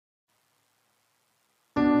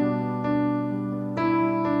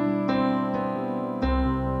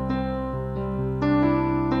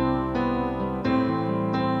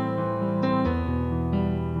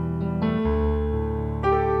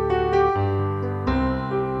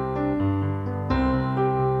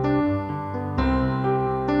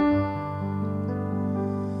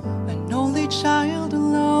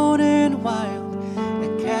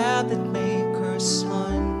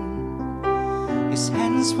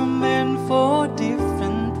were meant for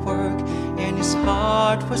different work, and his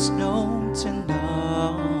heart was known to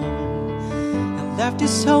none. He left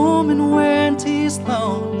his home and went his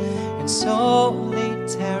lone and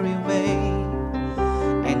solitary way,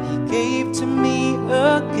 and he gave to me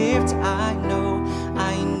a gift I know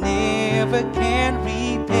I never can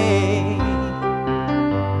repay.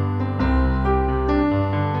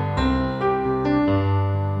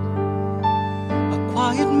 A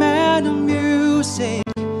quiet man of music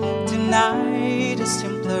denied a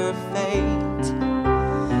simpler fate.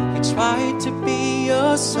 He tried to be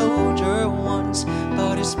a soldier once,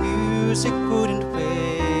 but his music couldn't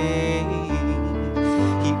wait.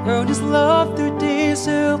 He earned his love through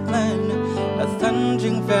discipline, a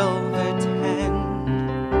thundering velvet hand.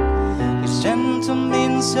 His gentle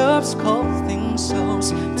means of sculpting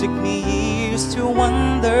souls took me years to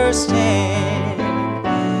understand.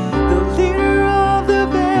 The leader of the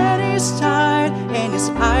band is tired, and his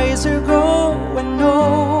eyes are growing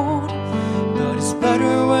old, but his blood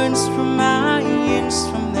runs from my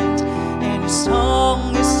instrument, and his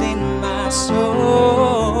song is in my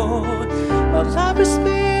soul. My life has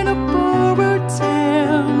been a poor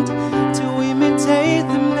attempt to imitate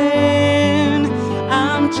the man.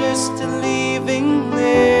 I'm just a living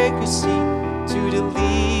legacy to the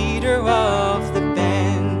leader of the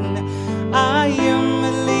band. I am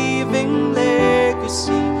a living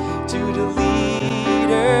legacy to the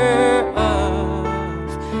leader of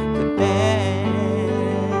the band.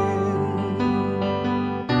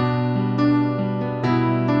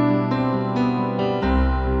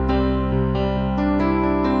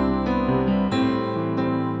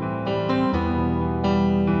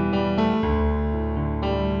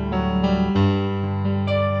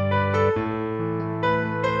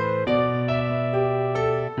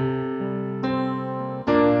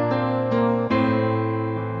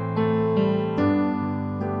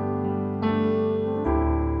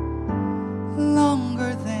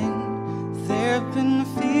 Longer than there've been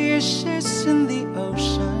fishes in the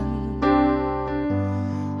ocean,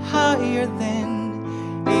 higher than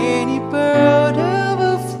any bird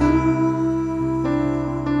ever flew,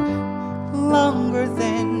 longer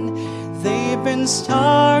than they've been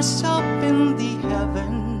stars up in the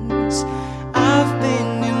heavens. I've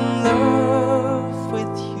been in love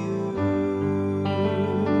with you.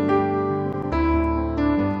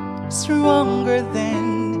 Stronger than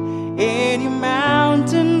any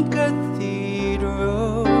mountain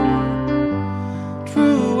cathedral,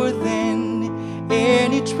 truer than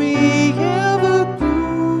any tree ever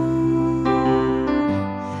grew,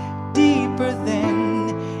 deeper than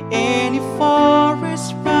any forest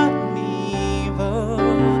primeval.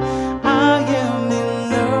 I am in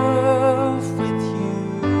love with you,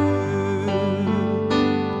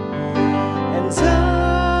 and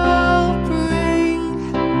I'll bring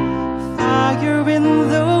fire in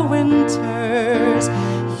the winters.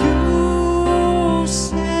 You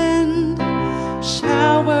send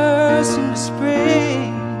showers in the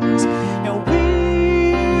springs, and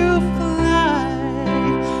we'll fly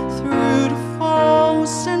through the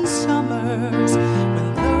falls and summers with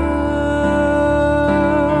love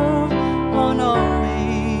on our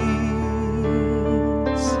wings.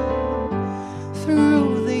 Through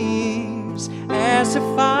the years, as the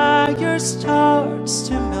fire starts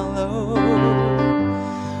to mellow,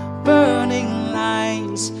 burning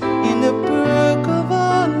lines in the book of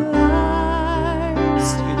our lives,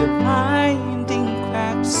 through the binding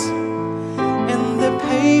cracks, and the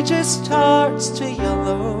pages starts to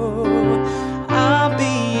yellow. I'll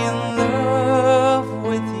be in love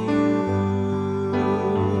with you.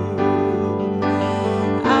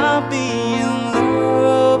 I'll be in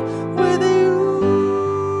love with you.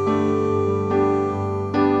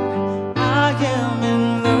 I am in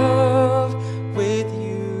love with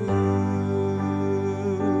you.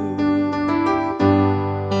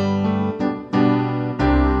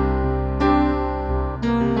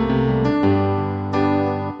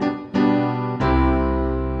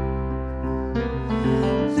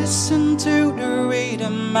 Listen to the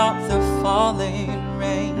rhythm of the falling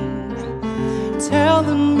rain,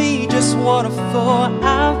 telling me just what a fool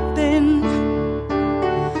I've been.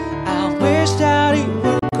 I wish that it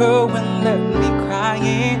would go and let me cry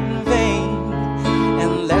in vain,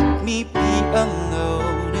 and let me be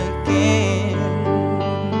alone again.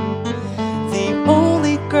 The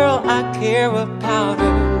only girl I care about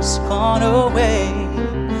has gone away,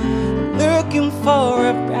 looking for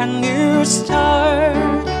a brand new start.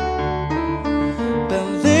 But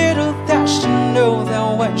little does she know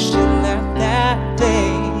that when she left that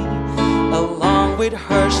day, along with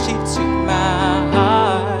her she took my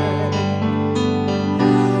heart.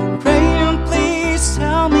 Pray and please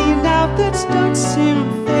tell me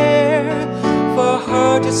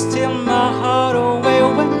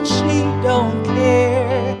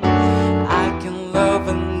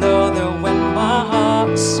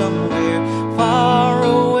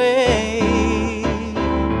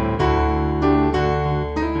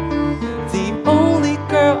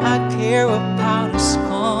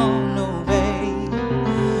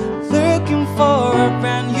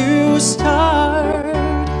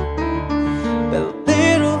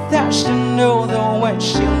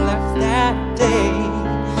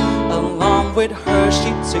with her,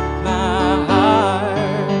 she took my heart.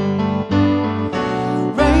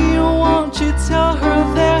 Rain, won't you tell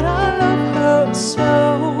her that I love her so?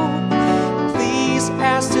 Please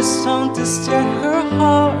ask the sun to set her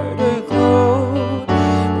heart aglow.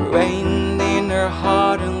 Rain in her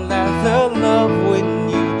heart and let the love within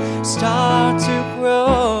you start to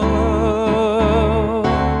grow.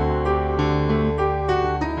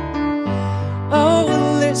 Oh,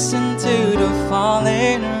 listen to the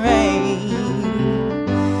falling rain.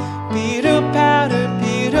 Pitter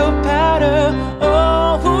patter,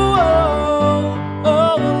 oh, oh,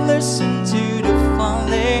 oh, listen to the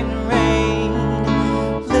falling rain.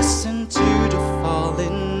 Listen to the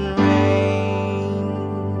falling rain.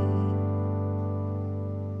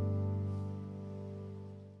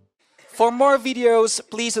 For more videos,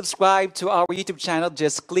 please subscribe to our YouTube channel.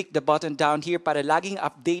 Just click the button down here para laging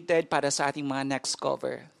updated para sa ating mga next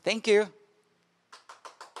cover. Thank you.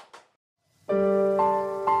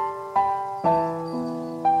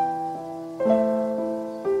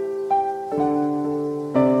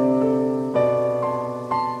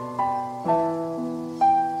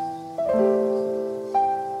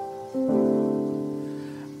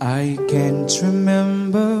 I can't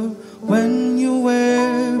remember when you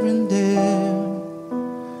weren't there,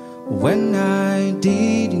 when I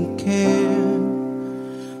didn't care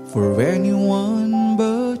for anyone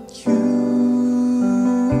but you.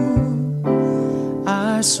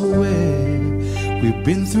 I swear we've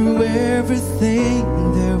been through everything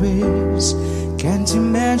there is. Can't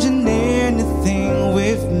imagine anything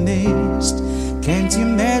we've missed. Can't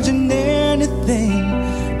imagine anything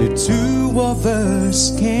the two of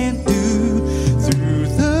us can't do. Through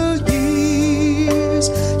the years,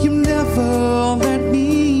 you've never let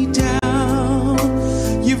me down.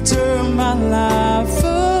 You've turned my life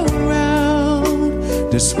around.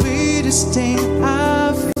 The sweetest thing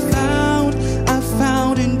I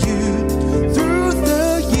found in you. Through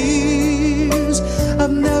the years,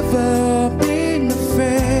 I've never been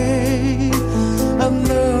afraid. I've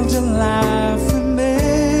loved a life we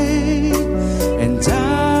made, and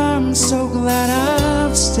I'm so glad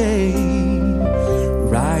I've stayed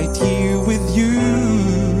right here with you.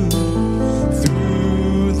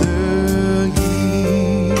 Through the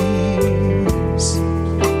years,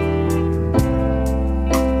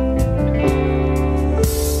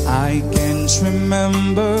 I can't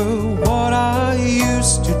remember what I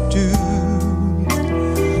used to do,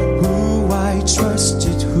 who I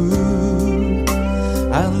trusted, who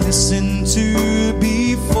I listened to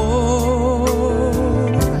before.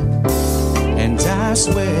 And I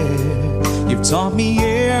swear you've taught me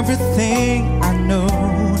everything I know.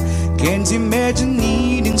 Can't imagine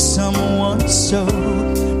needing someone so.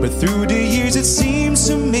 But through the years it seems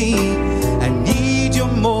to me I need you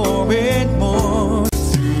more and more.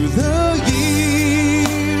 Through the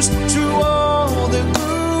years, through all the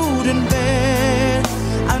good and bad,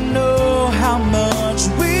 I know how much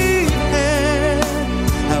we've had.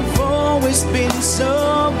 I've always been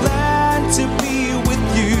so glad to be with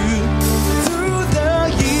you. Through the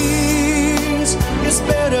years, it's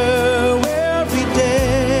better every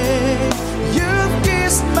day. You've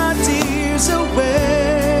kissed my tears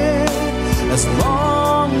away. As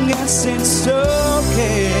long as it's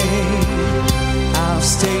okay, I'll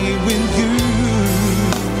stay with you.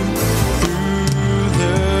 Through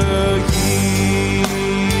the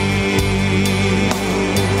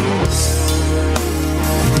years,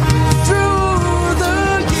 through the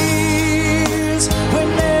years, when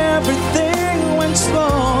everything went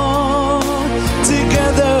wrong,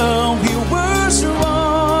 together we were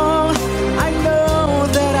strong. I know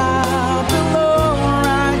that I belong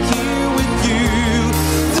right here with you.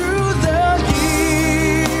 Through the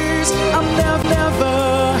years, I'm never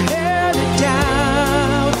headed down.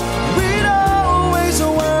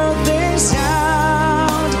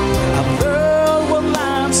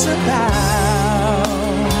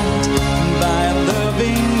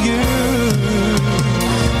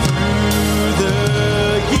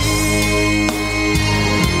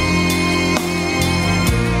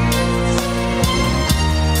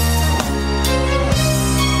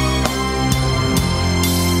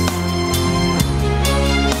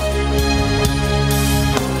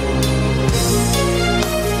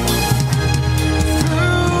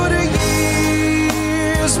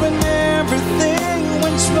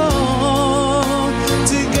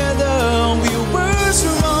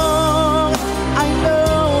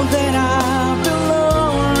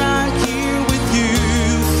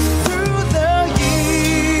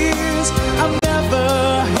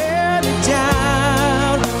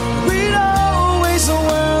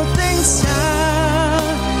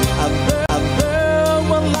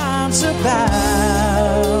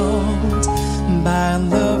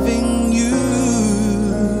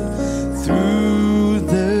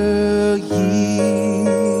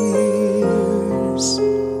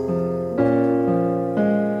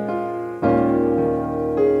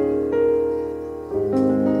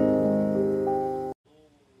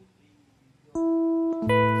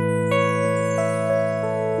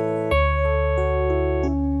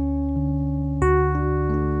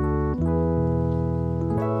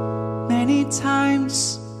 Many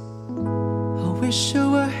times I wish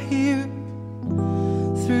you were here,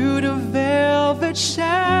 through the velvet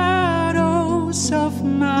shadows of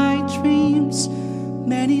my dreams.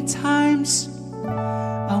 Many times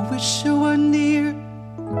I wish you were near,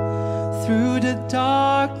 through the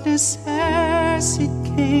darkness as it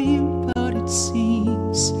came. But it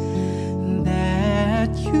seems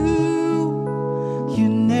that you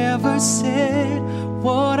never said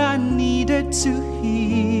what I needed to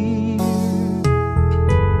hear.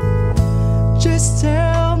 Just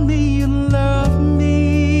tell me you love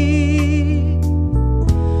me.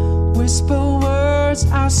 Whisper words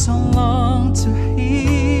I so long to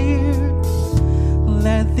hear.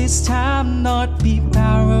 Let this time not be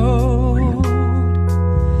borrowed.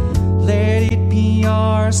 Let it be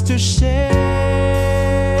ours to share.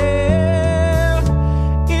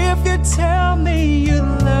 If you tell me you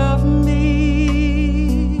love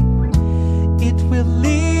me, it will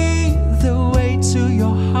lead the way to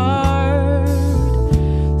your heart.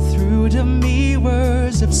 Through the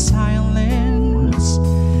mirrors of silence,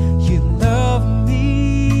 you love me.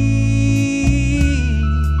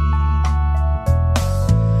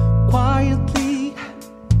 Quietly,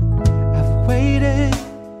 I've waited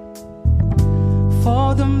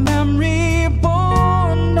for the memory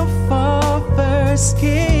born of our first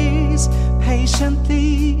kiss.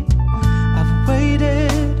 Patiently, I've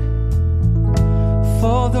waited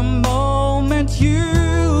for the moment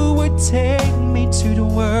you would take me to the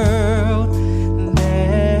world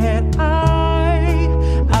that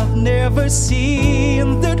I've never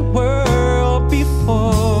seen that world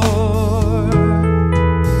before.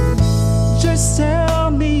 Just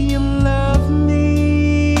tell me you love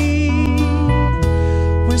me.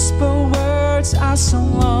 Whisper words I so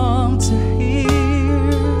long to hear.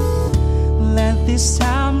 Let this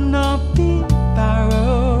time not be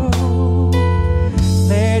borrowed.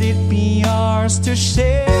 Let it be ours to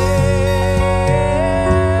share.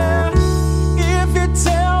 If you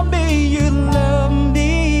tell me you love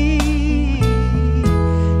me,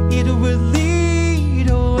 it will lead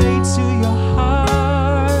away to your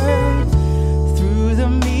heart. Through the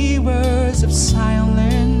mirrors of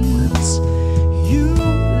silence, you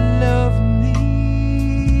love me.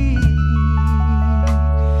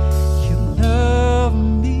 You love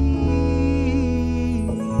me.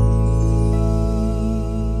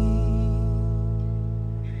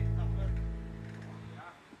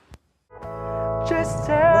 Just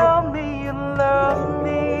tell me you love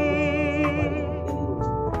me.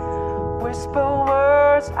 Whisper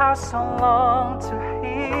words I so long to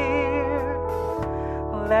hear.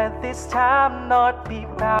 Let this time not be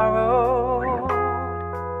borrowed.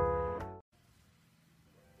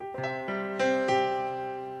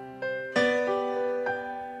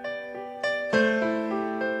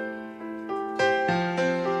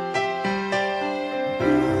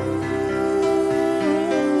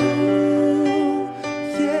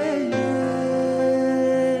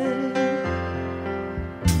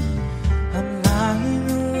 I'm lying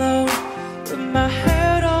alone with my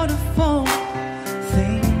head on the phone,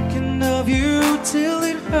 thinking of you till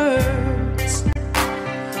it hurts.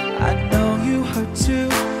 I know you hurt too,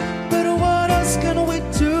 but what else can we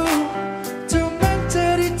do?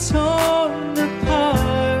 Tormented, torn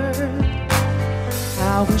apart.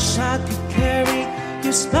 I wish I could carry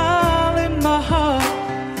your smile in my heart.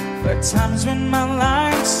 For times when my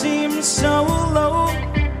life seems so low,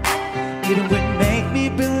 it would make me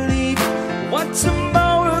believe what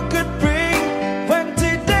tomorrow could bring, when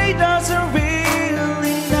today doesn't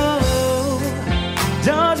really know.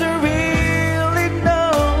 Doesn't really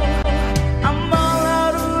know. I'm all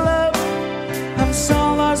out of love. I'm so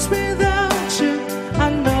lost without you. I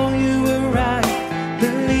know you were right,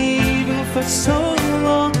 believing for so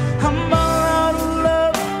long. I'm all out of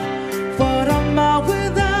love. What am I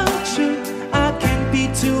without you? I can't be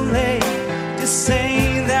too late to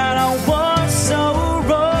say that I was so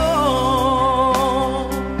wrong.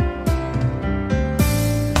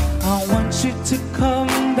 I want you to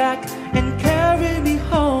come back and carry me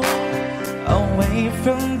home, away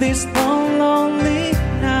from this long, lonely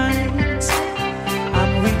night.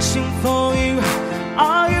 I'm reaching for you.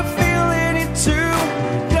 Are you feeling it too?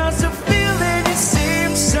 Does the feeling, it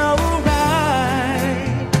seems so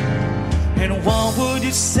right? And what would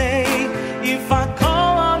you say if I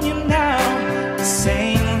call on you now,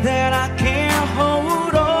 saying that I can't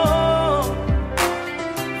hold on?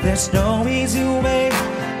 There's no easy way,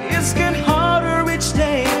 it's getting harder each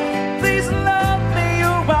day. Please love me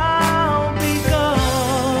or I'll be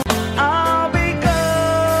gone. I'll be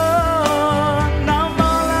gone. I'm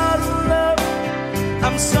all out of love.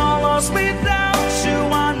 I'm so lost without you.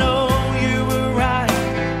 I know you were right,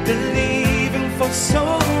 believe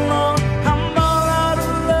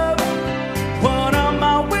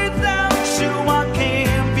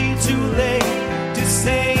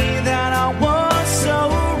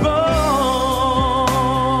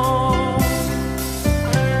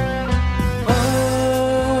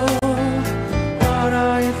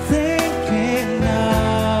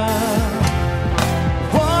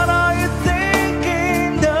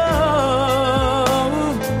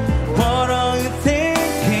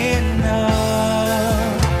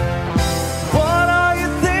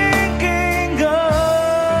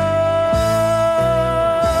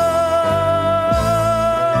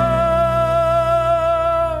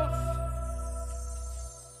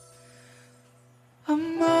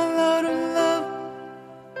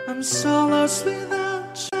I'm so lost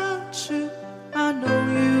without you. I know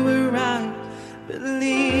you were right,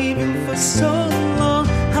 believe you for so long.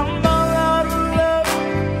 I'm all out of love.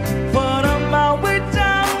 What am I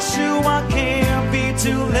without you? I can't be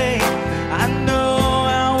too late. I know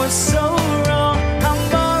I was so wrong.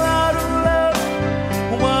 I'm all out of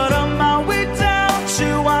love. What am I without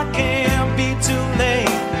you? I can't be too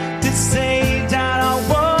late to say that I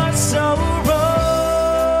was so wrong.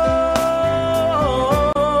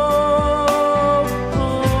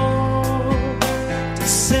 To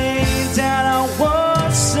say that I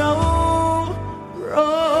was so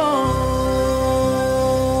wrong.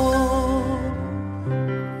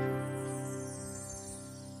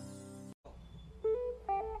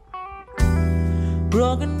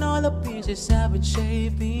 Broken all the pieces I've been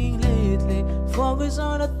shaping lately. Focus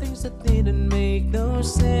on the things that didn't make no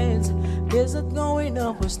sense. Guess that going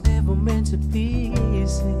up was never meant to be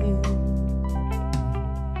easy.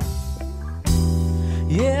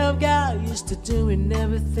 Yeah, I've got used to doing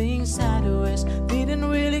everything sideways. Didn't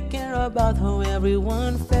really care about how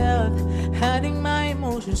everyone felt. Hiding my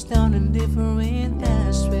emotions down in different ways.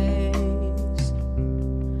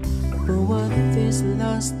 But what if this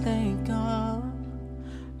lost thing gone?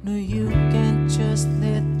 No, you can't just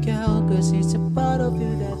let go, 'cause it's a part of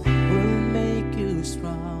you that will make you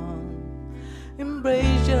strong.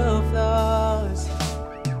 Embrace your flaws.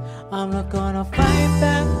 I'm not gonna fight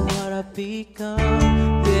back what I've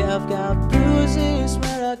become. Yeah, I've got bruises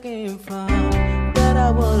where I came from, but I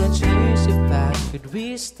wanna change it back. Could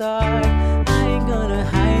we start? I ain't gonna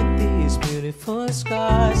hide these beautiful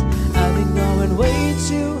scars. I've been going way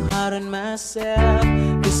too hard on myself,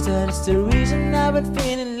 'cause that's the reason I've been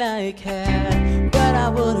feeling like hell. But I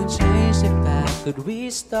wouldn't change it back. Could we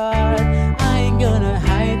start? I ain't gonna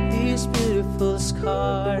hide these beautiful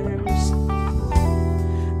scars.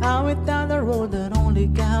 I went down the road that only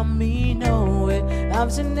got me nowhere. I've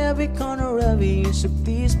seen every corner, every inch of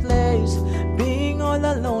this place. Being all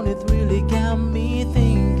alone, it really got me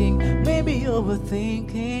thinking, maybe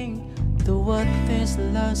overthinking. To what this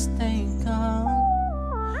last thing come?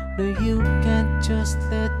 No, you can't just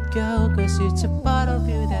let go, 'cause it's a part of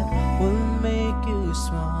you that will make you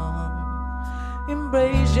strong.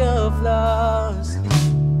 Embrace your flaws.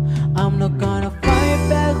 I'm not gonna fight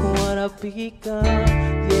back what I've become.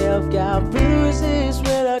 Yeah, I've got bruises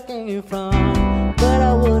where I came from, but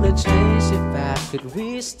I wouldn't change it back. Could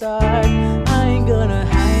we start? I ain't gonna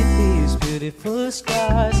hide these beautiful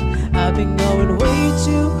scars. I've been going way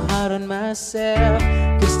too hard on myself,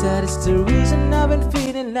 'cause that is the reason I've been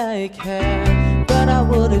feeling like hell. But I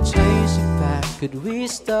wouldn't change it back. Could we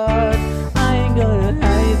start? I ain't gonna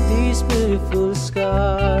hide these beautiful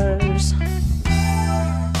scars.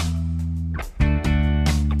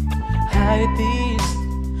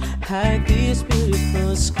 Hide these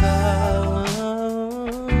beautiful scars.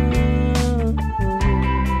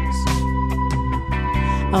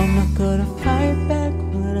 I'm not gonna fight back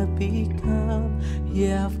what I become.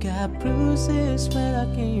 Yeah, I've got bruises where I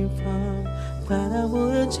came from, but I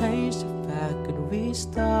wouldn't change the fact. Could we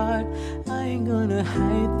start? I ain't gonna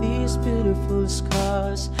hide these beautiful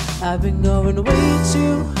scars. I've been going way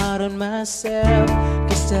too hard on myself,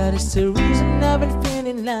 'cause that is the reason I've been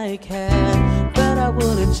feeling like hell. But I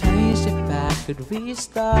wouldn't change it back. Could we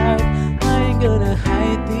start? I ain't gonna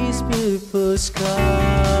hide these beautiful scars.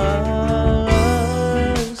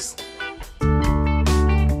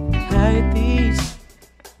 Hide these.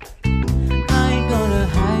 I ain't gonna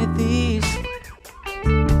hide these.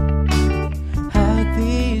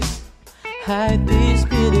 Hide these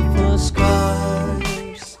beautiful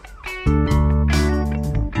scars.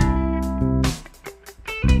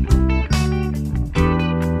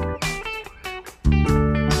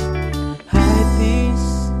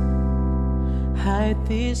 Hide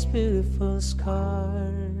these beautiful scars.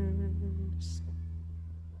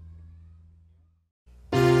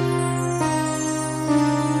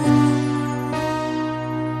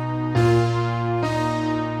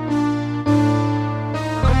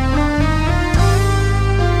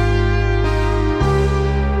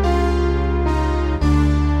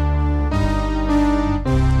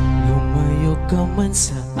 Lumayo ka man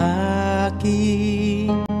sa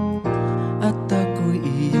akin, at ako'y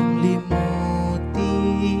iyong limutin.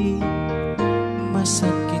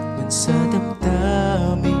 Masakit man sa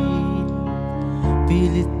damdamin,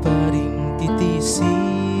 pilit pa ring titisin.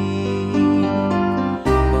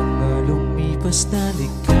 Mga lumipas na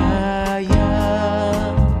ligaya,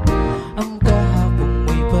 ang kahapon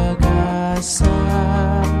mo'y pag-asa.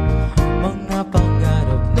 Mga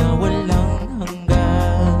pangarap na walang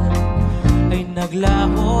hanggan ay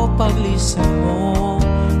naglaho paglisan mo,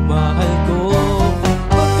 mahal ko.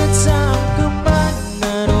 Bakit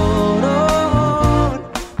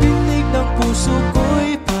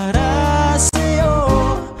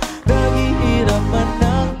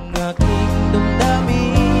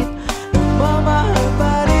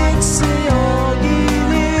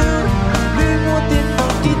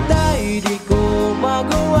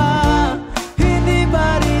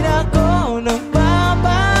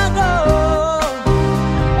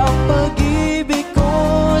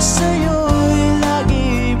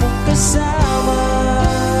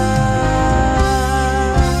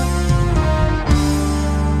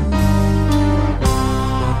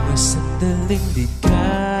madaling di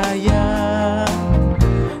kaya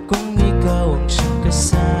kung ikaw ang siyang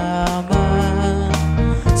kasama.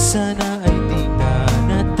 Sana ay di na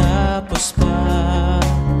natapos pa,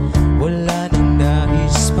 wala nang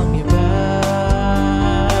nais pang iba.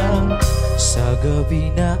 Sa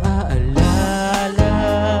gabi na aalala,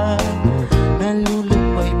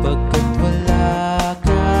 nalulumay pagkat wala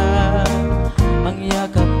ka. Ang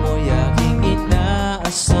yakap mo'y aking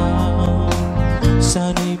inaasam,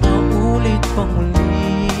 sana'y maulit pang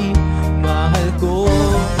muli. Mahal ko,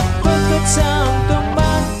 bakit saan ka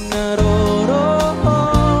man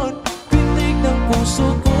naroroon? Pintig ng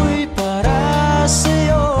puso ko'y para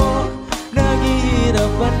sa'yo.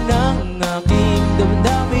 Naghihirapan ng aking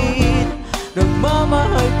damdamin,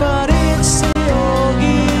 nagmamahal pa rin sa'yo.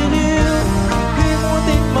 Giliw,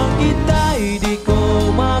 limutin man kita'y di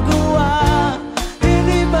ko magawa.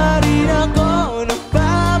 Hindi pa rin ako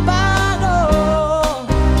nagbabago.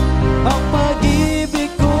 Ang pag-ibig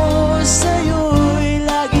ko sa'yo'y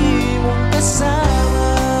lagi mong kasama.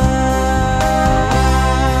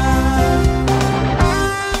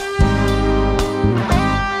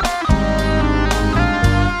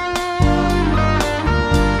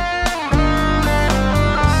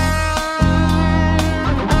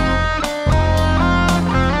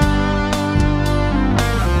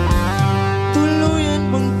 Tuluyan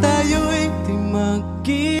bang tayo'y di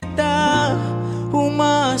magkita?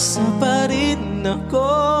 Umasa pa rin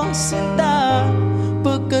ako, sinta,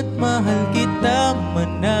 pagkat mahal kita,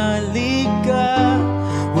 manalig ka.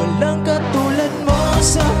 Walang katulad mo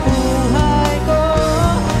sa buhay ko.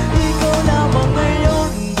 Ikaw lamang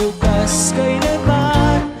ngayon, bukas,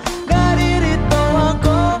 kailanman. Naririto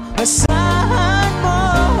ako, asahan mo.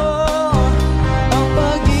 Ang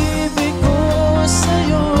pag-ibig ko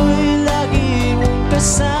sa'yo'y lagi mong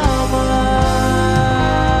kasama.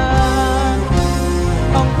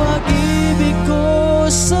 Ang pag-ibig ko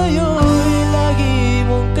sa'yo'y lagi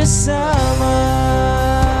mong kasama.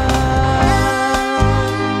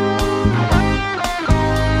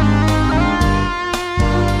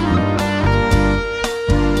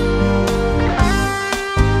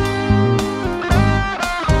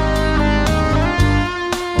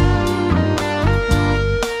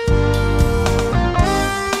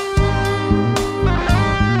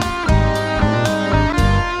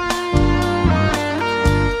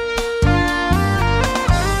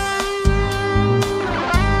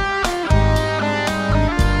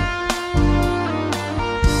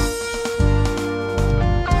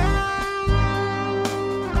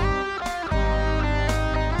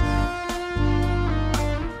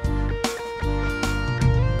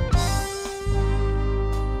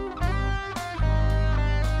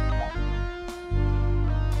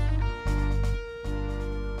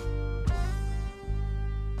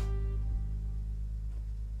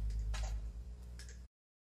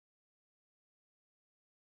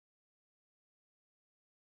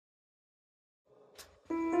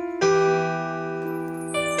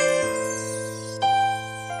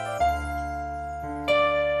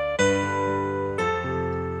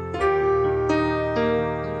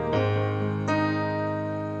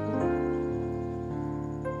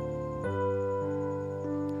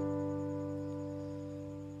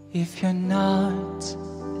 If you're not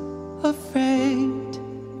afraid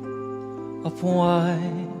of what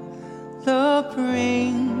love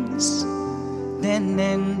brings, then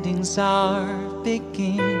endings are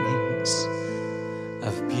beginnings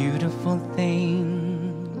of beautiful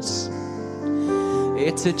things.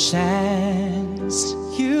 It's a chance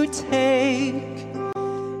you take,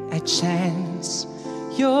 a chance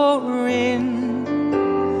you're in.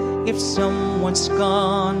 If someone's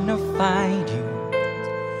gonna find you,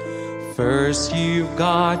 first you've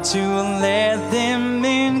got to let them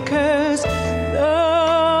in, 'cause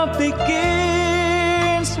love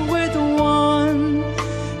begins with one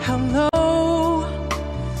hello.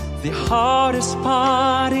 The hardest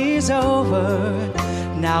part is over,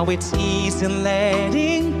 now it's easy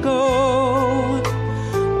letting go.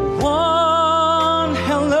 One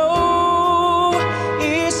hello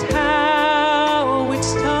is how it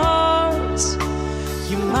starts.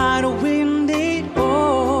 You might win it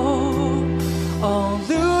all, or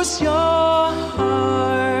lose your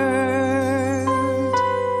heart.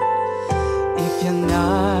 If you're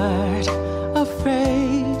not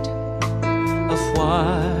afraid of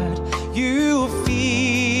what you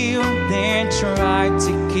feel, then try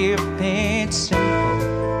to keep it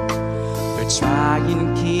simple, but try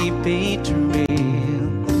and keep it real.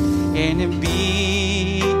 And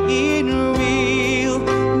being real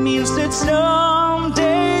means that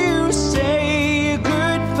someday you say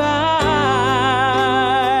goodbye.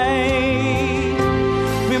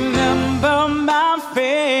 Remember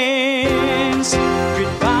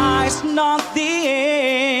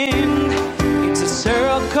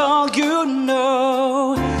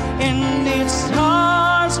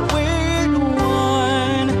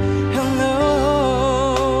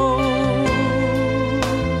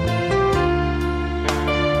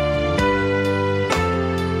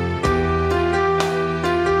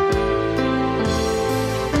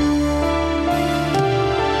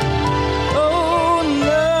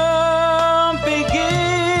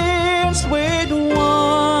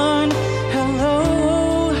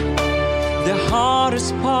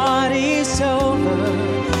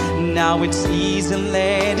how it's easy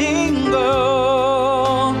letting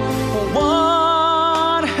go.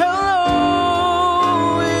 One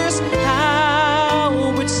hello is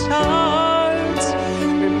how it starts.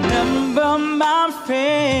 Remember, my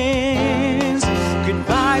friends,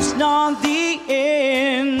 goodbye's not the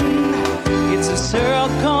end. It's a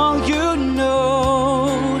circle, you know,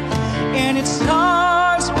 and it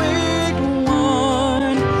starts with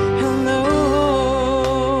one hello.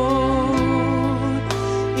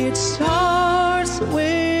 It starts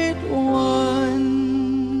with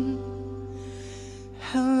one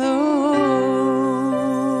hello.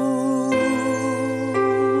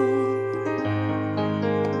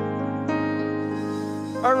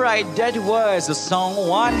 All right, that was the song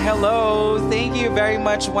One Hello. Thank you very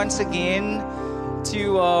much once again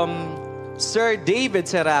to Sir David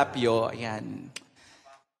Serapio. Ayan.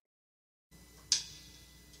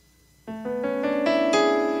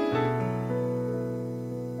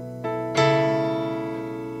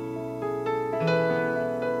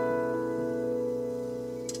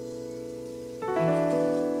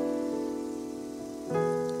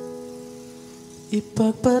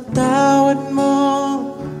 Ipagpatawad mo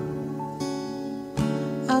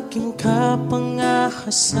aking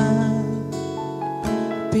kapangahasan.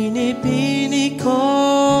 Pinipini ko,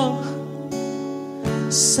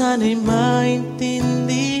 sana'y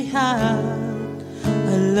maintindihan.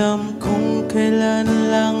 Alam kong kailan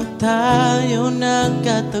lang tayo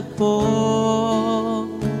nagkatagpo,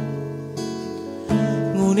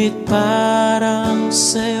 ngunit parang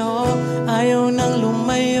sa'yo ayaw nang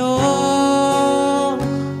lumayo.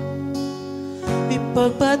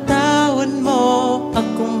 Ipagpatawad mo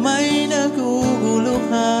ako may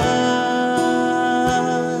naguguluhan.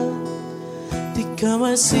 Di ka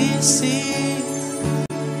masisi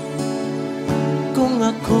kung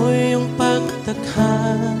ako'y iyong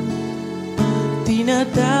pagtakhan. Di na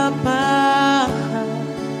dapat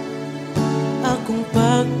akong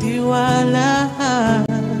pagtiwalaan.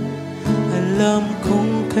 Alam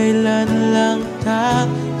kong kailan lang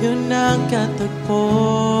tayo nagkatagpo,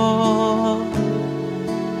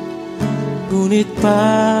 ngunit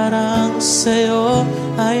parang sa'yo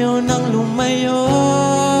ayaw nang lumayo.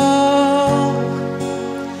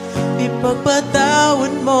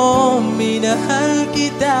 Ipagpatawad mo, minahal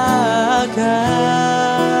kita agad.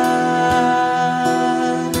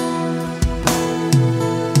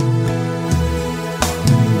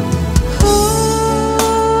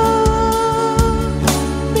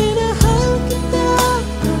 Minahal kita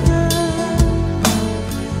agad.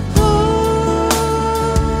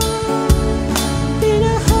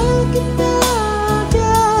 Minahal kita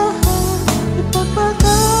agad.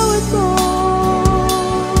 Ipagpatawad mo.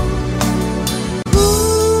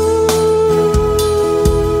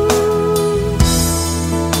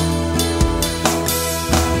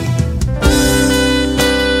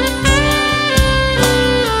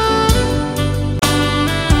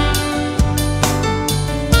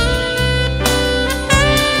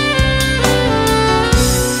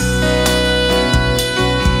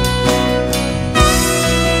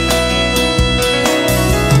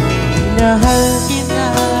 Minahal kita.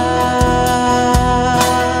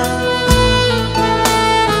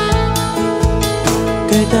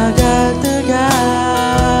 Kay tagal-tagal.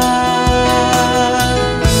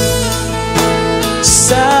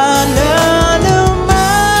 Sana naman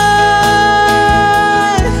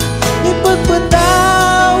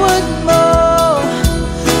ipagpatawad mo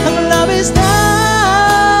ang labis na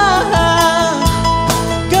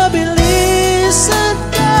kabilisan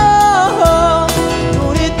ko.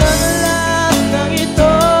 Ngunit ang lahat ng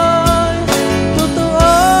ito'y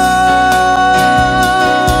totoo.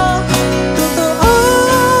 Totoo.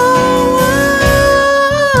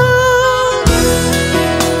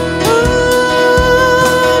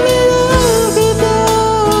 Minahal kita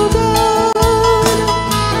agad.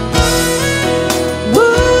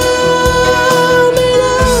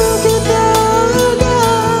 Minahal kita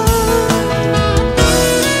agad.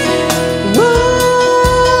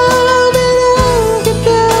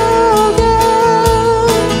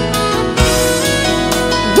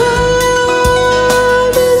 Minahal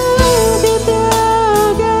kita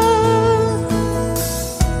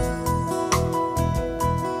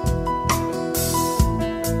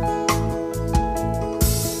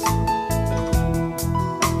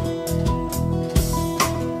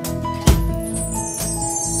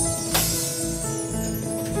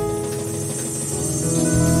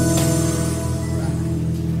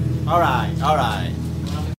All right, all right.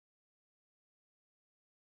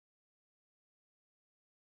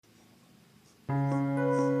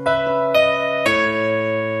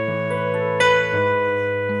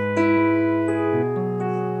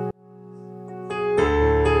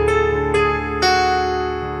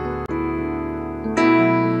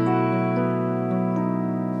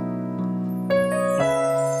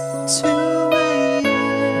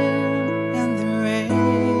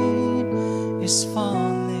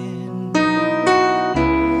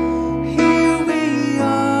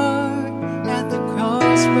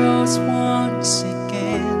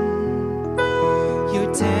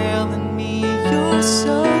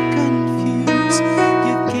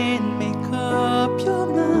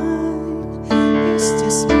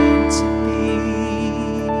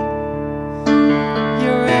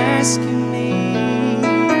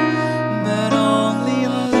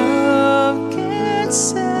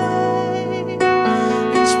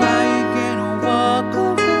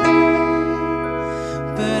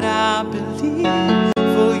 but I believe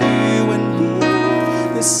for you and me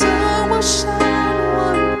the sun will shine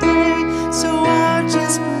one day. So I'll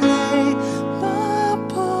just play my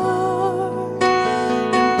part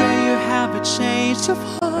and pray you have a change of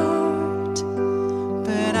heart,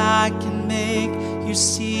 but I can make you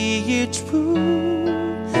see it true.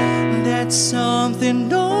 That's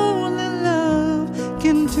something only love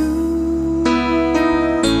can do.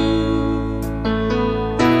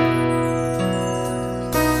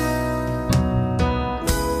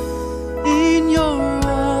 In your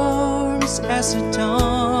arms as the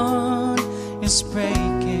dawn is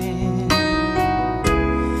breaking,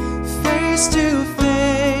 face to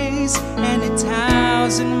face and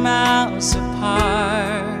 1,000 miles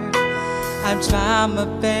apart, I've tried my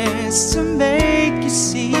best to make you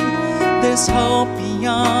see there's hope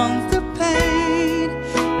beyond the pain.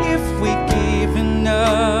 If we give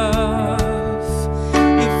enough,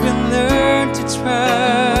 if we learn to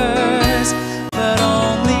trust, but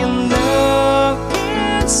only love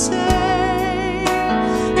can save,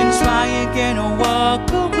 and try again or walk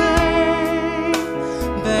away.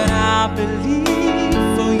 But I believe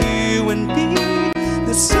for you and me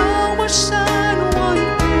the sun will shine one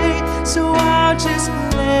day. So I'll just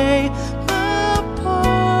play my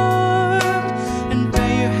part and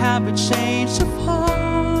pray you have a change of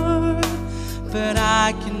heart, but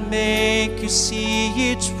I can make you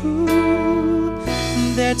see it true.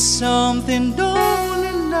 That's something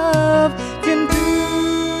only love can do.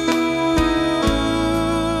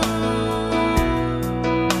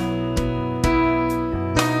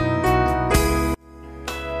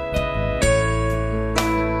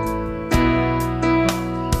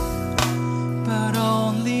 But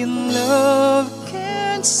only love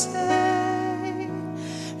can stay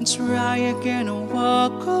and try again or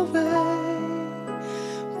walk away.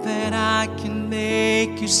 But I can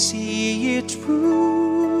make you see it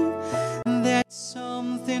true. That's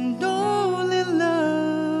something only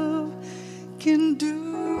love can do.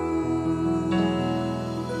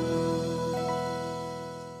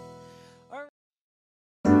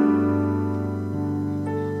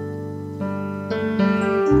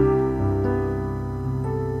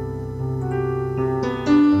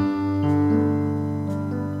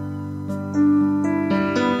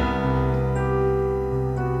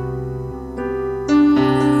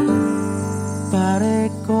 Pare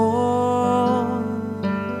ko,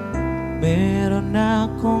 meron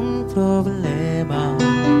akong problema.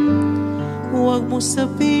 Huwag mo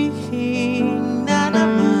sabihin na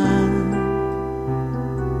naman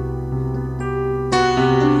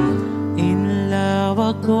in love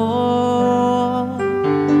ako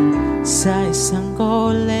sa isang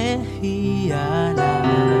kolehiyala.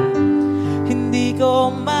 Hindi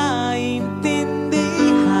ko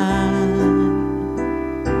maintindihan.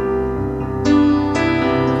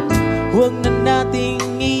 Huwag na nating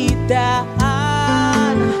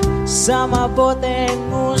idaan sa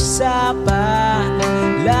maboteng usapan,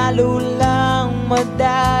 lalo lang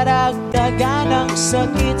madaragdagan ang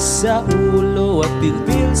sakit sa ulo at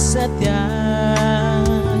bilbil sa tiyan.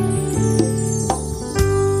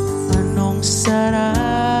 Anong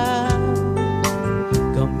sarap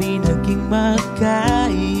kami naging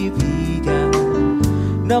magkaibigan,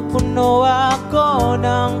 napuno ako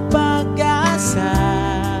ng pag-asa.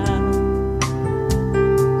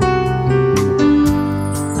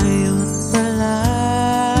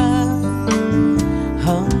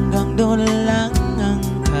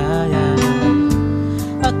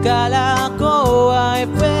 Akala ko ay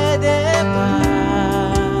pwede pa.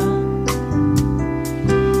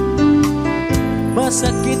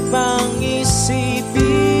 Masakit bang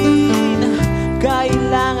isipin,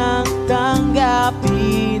 kailangang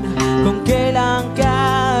tanggapin kung kailan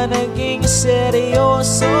ka naging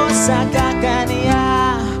seryoso sa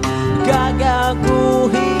kakaniya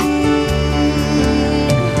gagaguhin.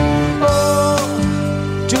 Oh,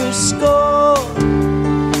 Diyos ko,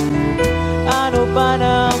 ano ba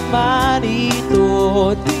naman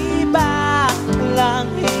ito? Di ba lang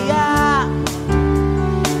hiya?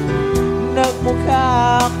 Nagmukha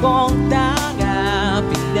akong tanga,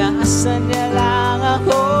 pinasa niya lang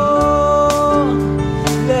ako.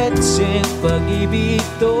 Let's sing pag-ibig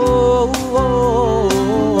to.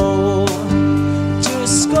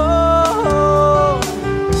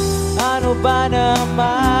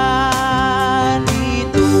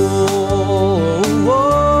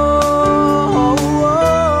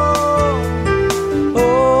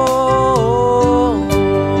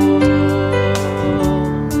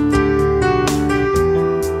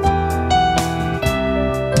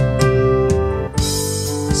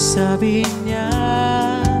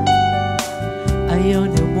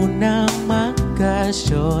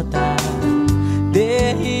 syota,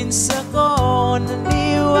 dihin sa ko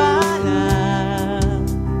naniwala.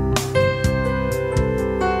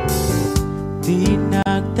 Di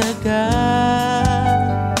nagtagal,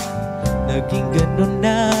 naging ganun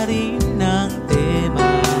na rin ang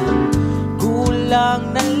tema.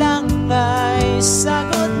 Kulang na lang ay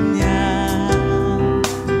sagot niya.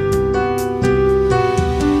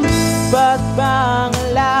 Ba't bang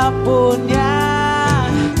lapo niya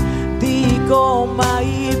di ko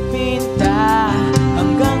maipinta?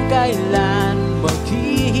 Hanggang kailan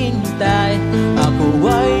maghihintay? Ako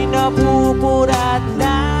ay napupurat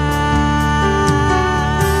na.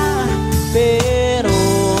 Pero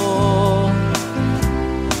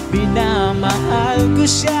binamahal ko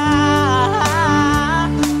siya,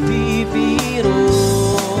 di biro.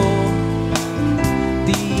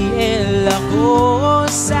 DL ako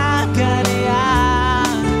sa kanya,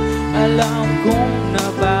 alam kong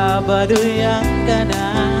nababadoyan ka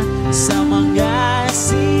na sa mga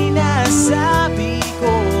sinasabi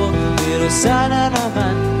ko. Pero sana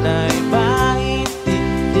naman ay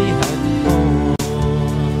maintindihan mo.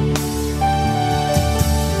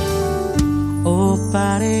 O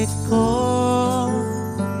pare ko,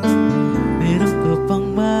 meron ka pang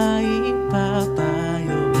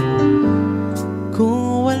maipapayo?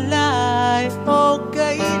 Kung wala ay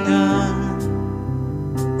okay na.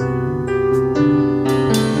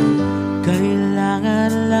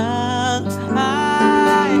 Kailangan lang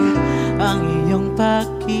ay ang iyong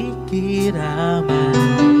pakikiramay.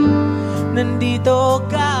 Nandito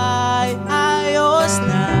ka ay ayos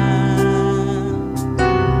na.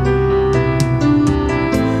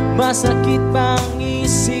 Masakit bang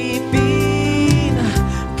isipin,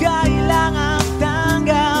 kailangan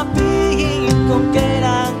tanggapin kung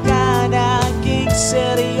kailan ka naging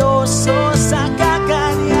seryoso sa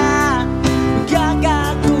kakanya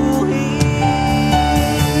gagaguhin.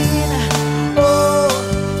 Oh,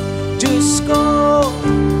 Diyos ko,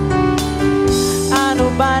 ano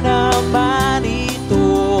ba naman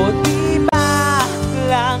ito? Di ba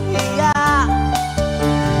lang hiya?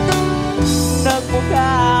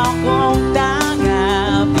 Nagmukha akong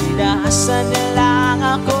tanga, pinasa niya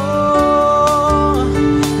lang ako.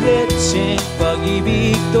 Letseng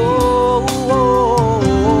pag-ibig to.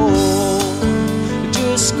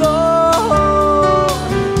 Diyos ko,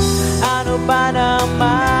 ano ba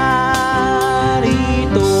naman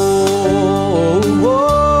ito?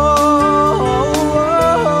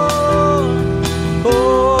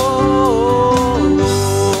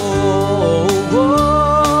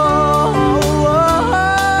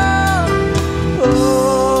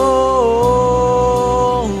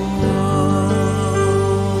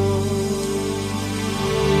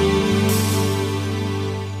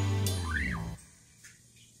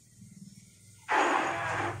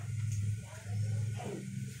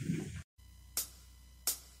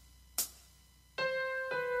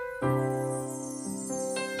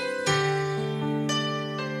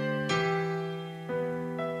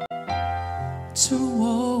 Two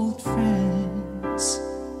old friends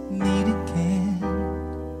meet again,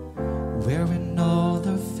 wearing all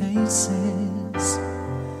their faces,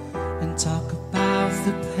 and talk about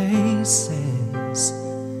the places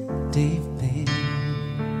they've been.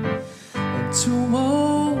 And two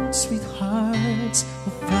old sweethearts who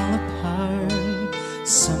fell apart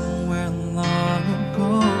somewhere long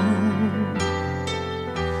ago.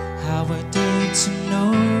 How are they to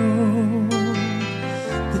know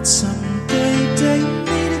that someday they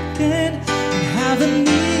meet again and have a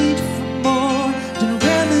need for more than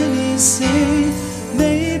reminiscing?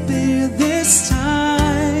 Maybe this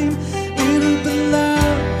time it'll be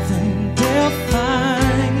love and they'll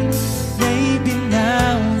find. Maybe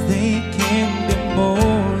now they can be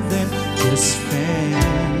more than just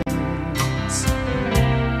friends.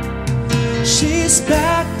 She's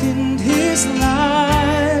back in his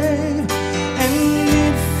life and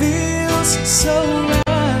it feels so right.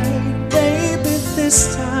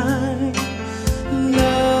 This time,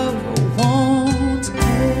 love won't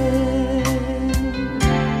end.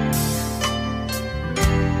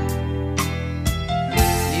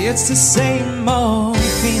 It's the same old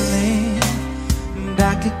feeling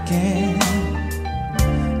back again.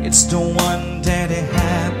 It's the one that they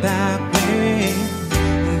had back then.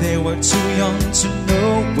 They were too young to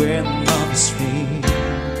know where love is real.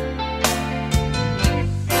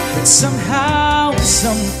 But somehow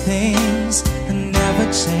some things never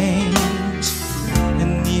change,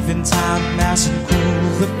 and even time hasn't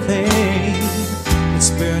cooled the flame. It's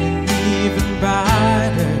burning even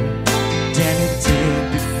brighter than it did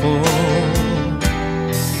before.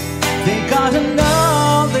 They got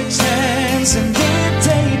another chance, and if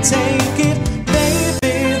they take it, maybe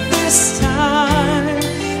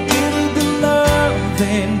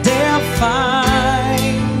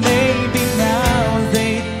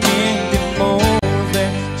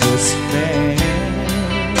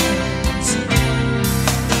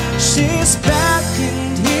back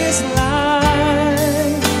in his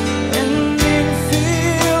life, and it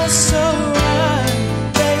feels so right.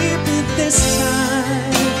 Baby, this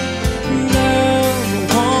time love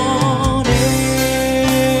won't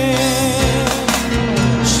end.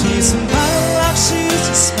 She's smiling like she used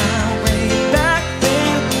to smile way back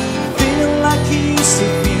then, feeling like he used to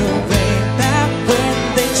feel way back when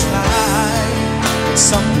they tried. But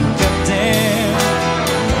something got them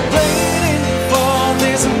waiting for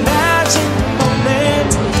this magic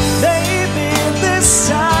moment. Maybe this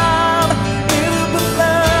time it'll be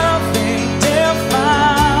love they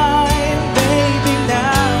define. Baby,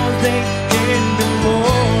 now they can be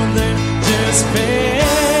more than just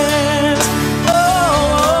friends.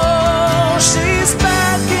 Oh, she's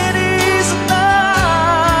back in his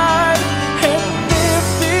life, and it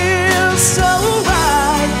feels so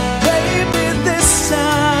right. Baby, this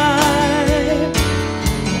time,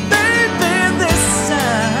 baby, this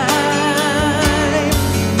time,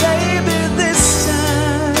 baby, this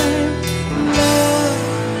time, love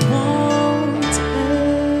won't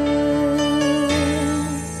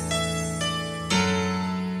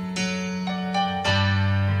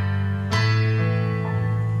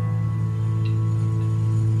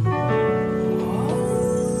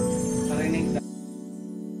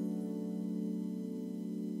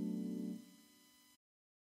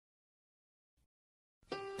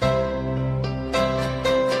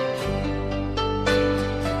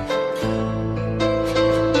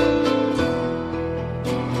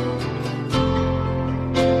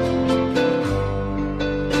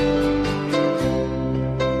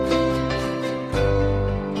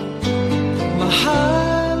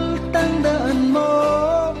Mahal, tandaan mo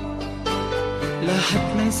lahat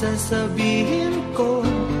ng sasabihin ko.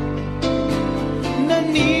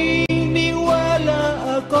 Naniniwala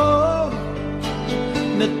ako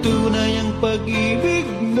na tunay ang pag-ibig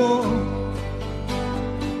mo.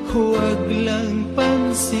 Huwag lang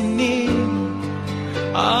pansinin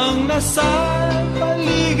ang nasa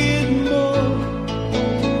paligid mo.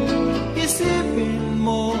 Isipin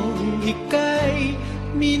mo ika'y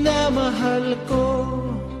minamahal ko.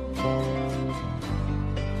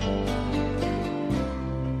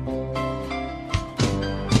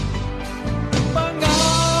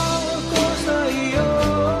 Pangako sa iyo,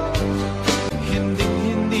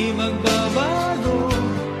 hindi magbabago.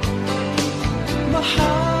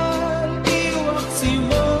 Mahal, iwaksi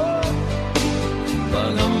mo,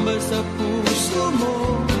 pangamba sa puso mo.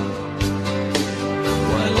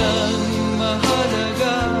 Walang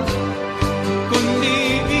mahalaga kundi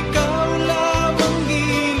ikaw lamang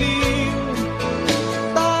giliw.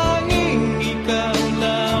 Tanging ikaw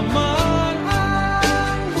lamang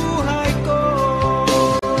ang buhay ko.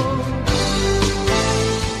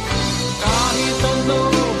 Kahit ano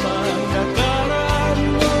man nakaraan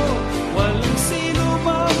mo, walang sino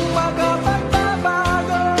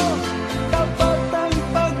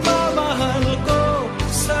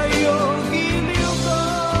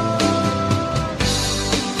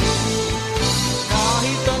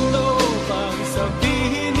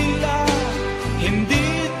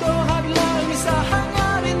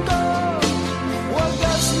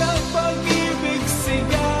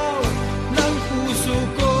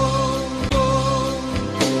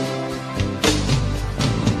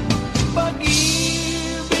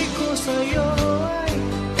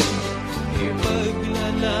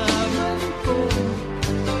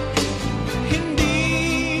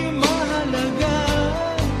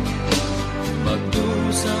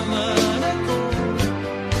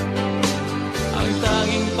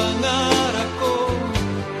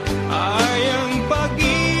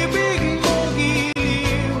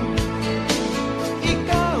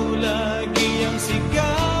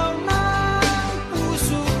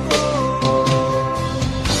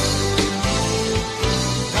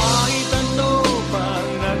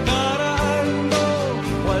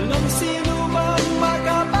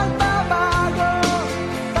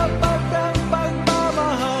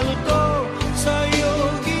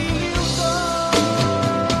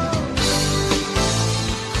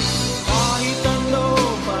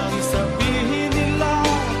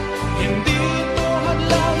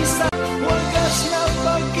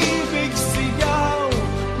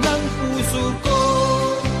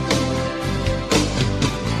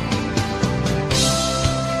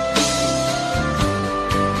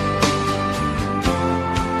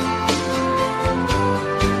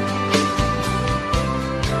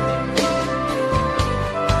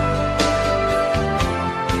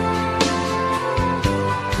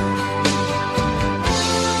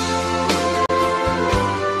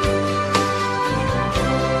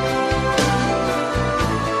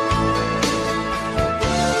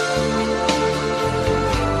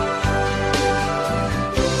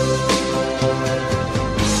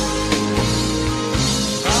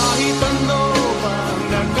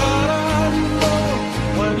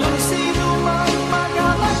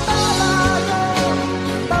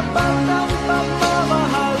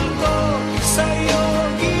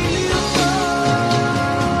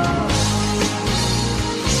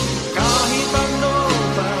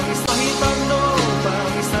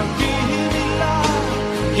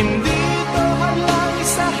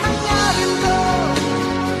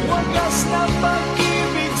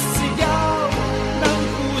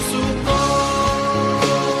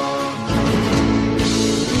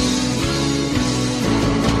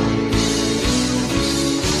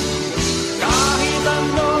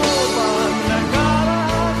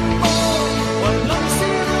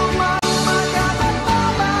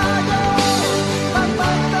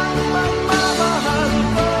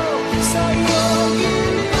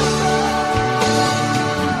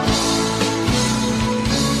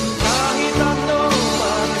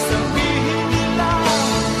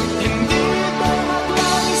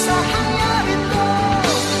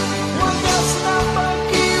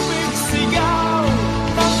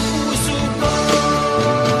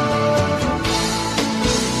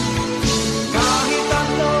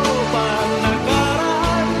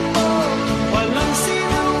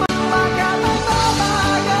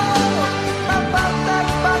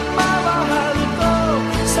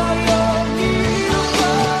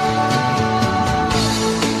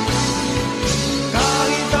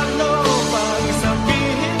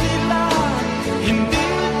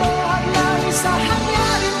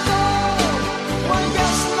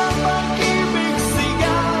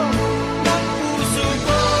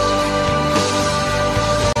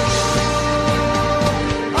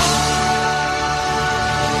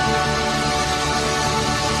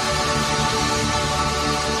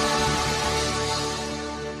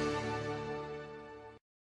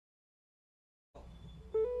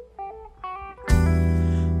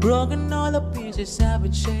Broken all the pieces I've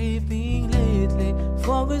been shaping lately.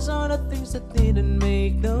 Focus on the things that didn't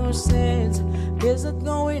make no sense. Guess that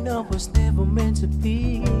going up was never meant to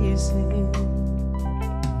be easy.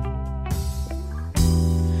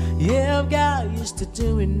 Yeah, I've got used to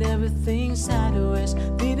doing everything sideways.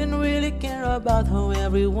 Didn't really care about how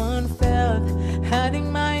everyone felt.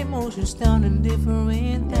 Hiding my emotions down in different ways.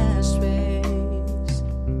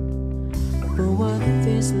 But what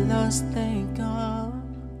is lost, thank God.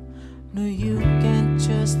 No, you can't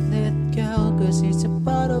just let go, 'cause it's a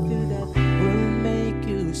part of you that will make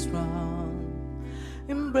you strong.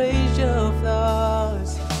 Embrace your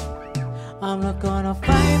flaws. I'm not gonna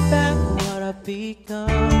fight back what I've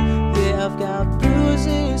become. Yeah, I've got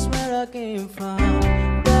bruises where I came from,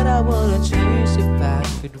 but I wanna change it back.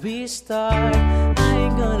 Could we start? I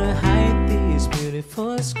ain't gonna hide these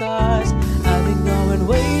beautiful scars. I've been going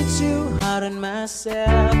way too hard on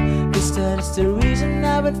myself, 'cause that is the reason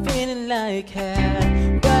I've been feeling like hell.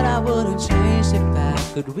 But I wouldn't change it back.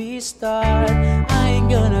 Could we start? I ain't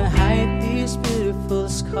gonna hide these beautiful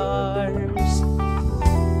scars.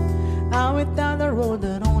 I went down the road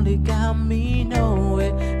that only got me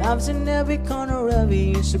nowhere. I've seen every corner,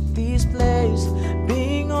 every inch of this place.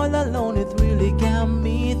 Being all alone, it really got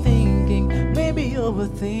me thinking. Maybe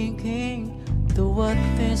overthinking. The what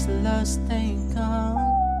is lost ain't gone.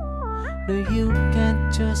 No, you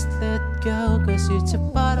can't just let go, 'cause it's a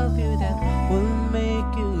part of you that will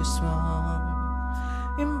make you strong.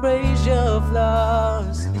 Embrace your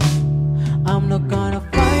flaws. I'm not gonna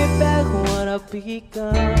fight back what I've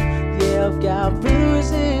become. Yeah, I've got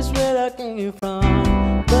bruises where I came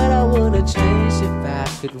from, but I wouldn't change it back.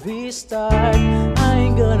 Could we start? I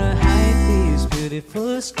ain't gonna hide these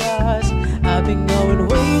beautiful scars. I've been going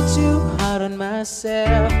way too hard on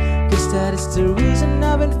myself, 'cause that is the reason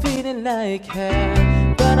I've been feeling like hell.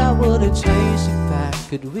 But I wouldn't change it back.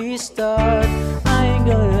 Could we start? I ain't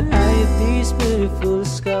gonna hide these beautiful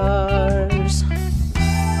scars.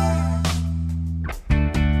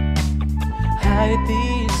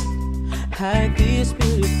 Hide these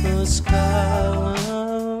beautiful scars.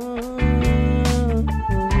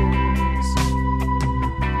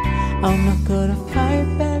 I'm not gonna fight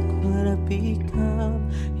back what I've become.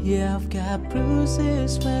 Yeah, I've got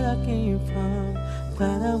bruises where I came from,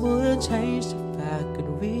 but I wouldn't change the fact. Could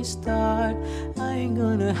we start? I ain't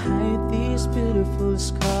gonna hide these beautiful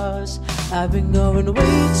scars. I've been going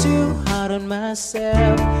way too hard on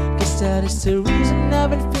myself, 'cause that is the reason I've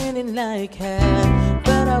been feeling like hell.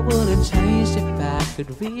 But I wouldn't change it back.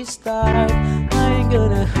 Could we start? I ain't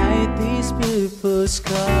gonna hide these beautiful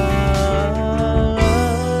scars.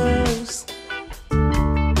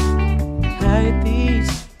 Hide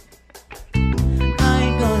these. I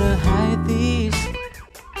ain't gonna hide these.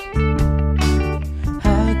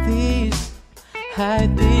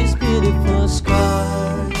 Hide these beautiful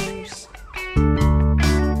scars.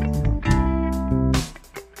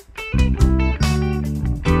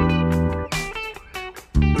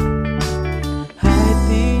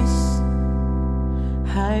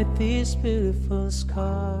 Hide these beautiful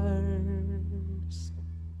scars.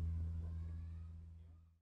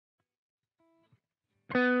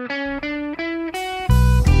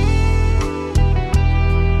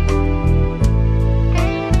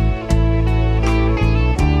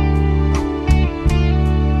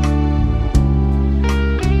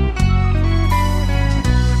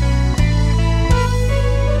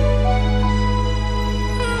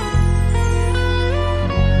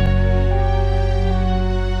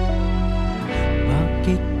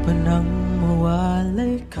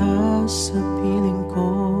 Sa piling ko,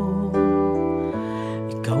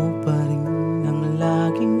 ikaw pa rin ang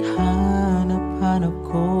laging hanap-hanap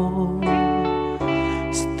ko.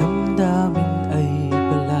 Sa damdamin ay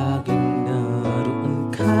palaging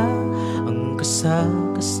naroon ka. Ang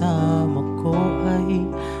kasama ko ay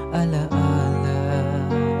alaala.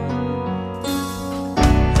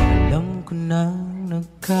 Alam ko na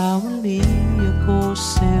nagkamali ako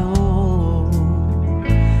sa'yo.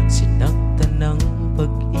 Sinaktan ng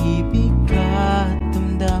pag-ibig at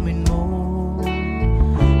damdamin mo.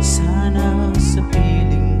 Sana sa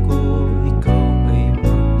piling ko ikaw ay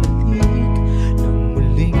magbalik nang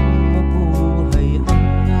muling mabuhay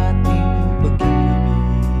ang ating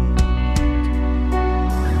pag-ibig.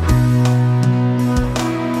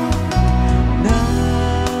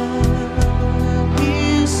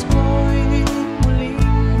 Nais ko'y muling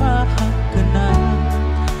mahal ka na,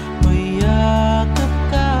 mayakap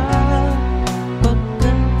ka.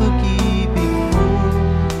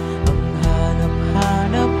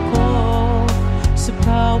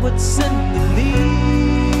 Bawat sandali,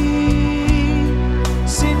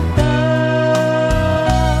 sinta,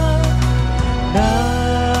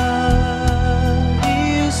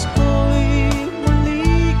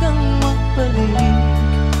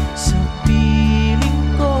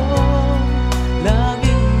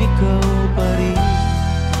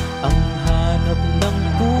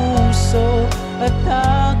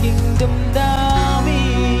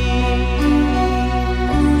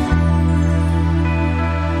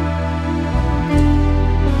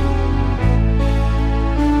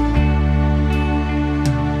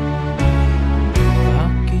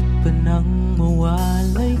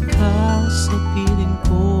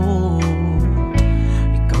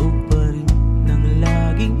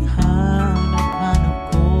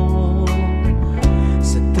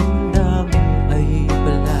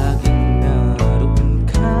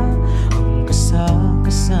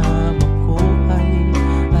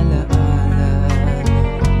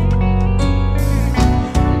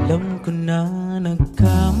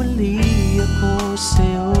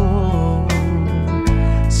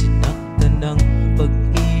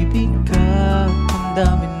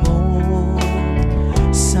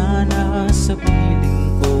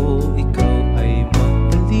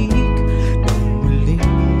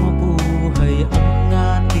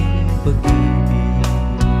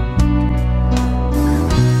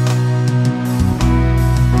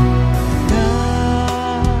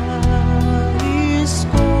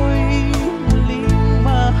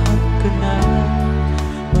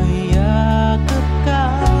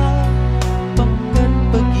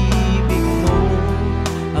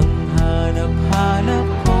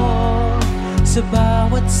 sa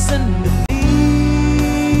bawat sandali.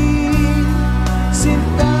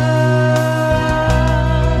 Sinta,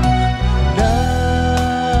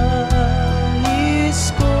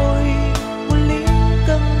 nais ko'y muling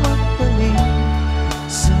kang magbalik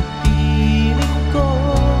sa piling ko.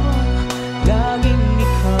 Laging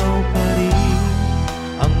ikaw pa rin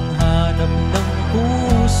ang hanap ng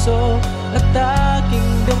puso at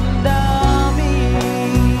aking damdamin.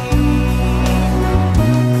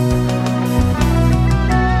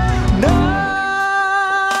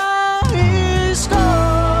 Nais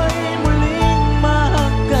ko'y muling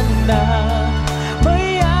mahagkan na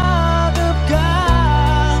mayagap ka,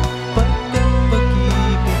 pati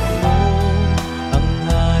pag-ibig mo ang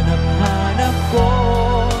hanap-hanap ko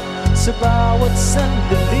sa bawat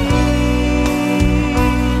sandali.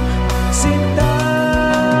 Sinta,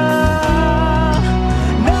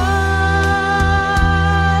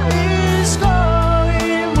 nais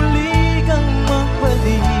ko'y muli kang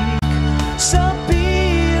magbalik sa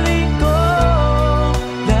piling ko.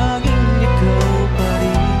 Laging ikaw pa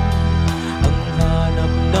rin ang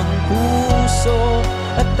hanap ng puso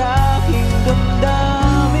at aking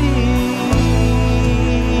damdamin.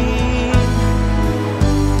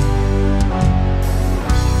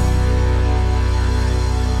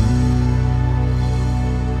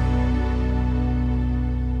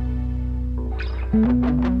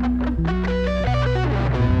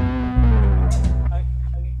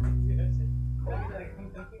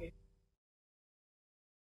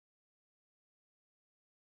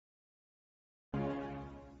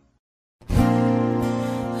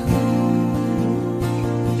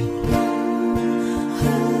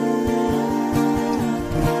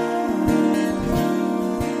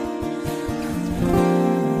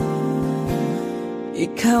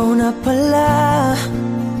 Ikaw na pala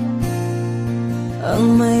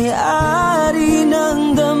ang may-ari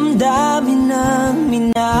ng damdamin ng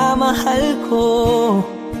minamahal ko.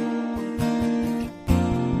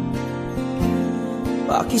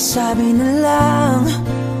 Pakisabi na lang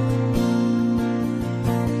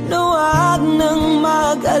na wag nang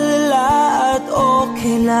mag-alala at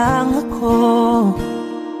okay lang ako.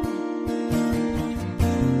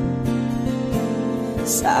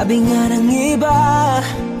 Sabi nga ng iba,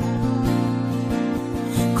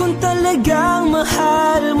 kung talagang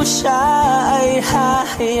mahal mo siya ay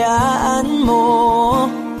hahayaan mo.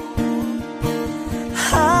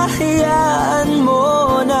 Hahayaan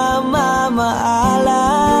mo na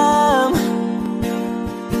mamaalam.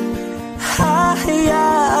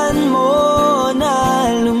 Hahayaan mo na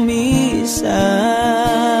lumisan.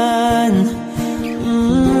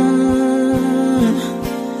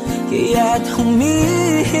 Kaya't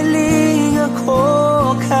humihiling ako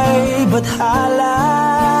kay Bathala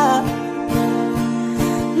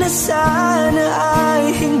na sana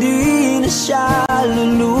ay hindi na siya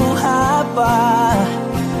luluha pa,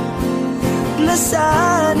 na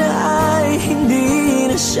sana ay hindi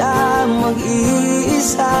na siya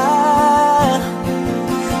mag-iisa,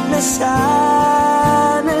 na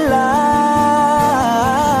sana lang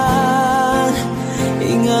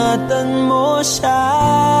ingatan mo siya.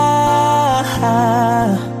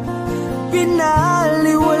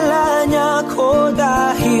 Binalewala niya ako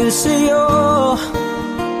dahil sa'yo,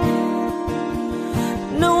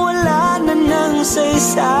 nawala na ng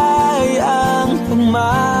saysay ang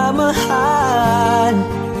pagmamahal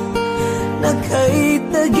na kay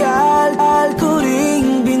tagal ko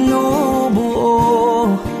ring binubuo,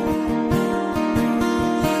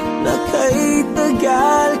 na kay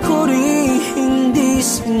tagal ko ring hindi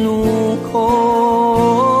sinuko.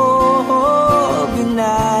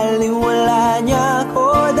 Binalewala niya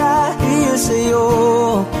ako dahil sa'yo,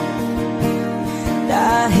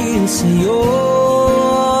 dahil sa'yo.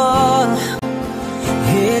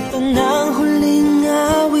 Ito na ang huling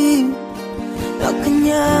awit na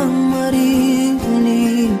kanyang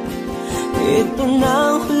maririnig. Ito na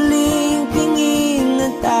ang huling tingin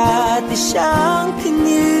at dati siyang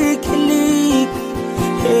kinikilig.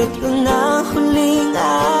 Ito na ang huling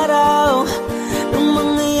araw ng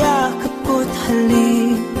mga yakap ko't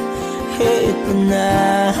halik. Ito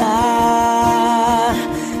na,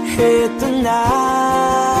 ito na.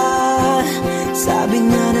 Sabi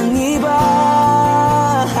nga ng iba,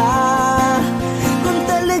 kung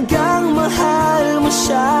talagang mahal mo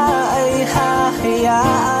siya ay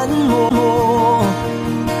hahayaan mo.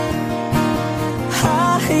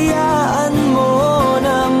 Hahayaan mo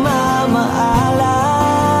na mamaalam.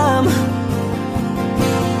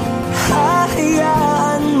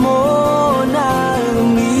 Hahayaan mo na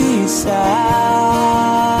lumisan.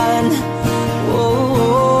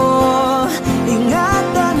 Oh,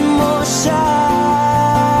 ingatan mo siya.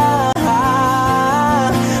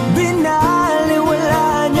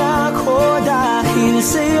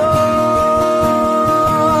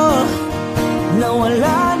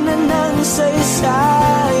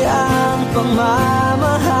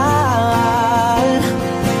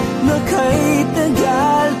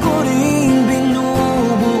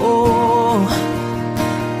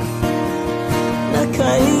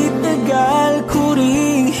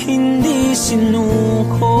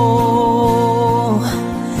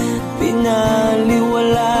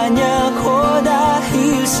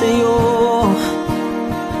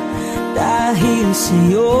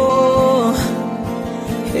 sa'yo.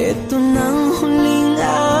 Ito nang huling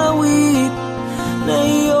awit na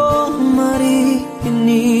iyong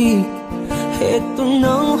maririnig. Ito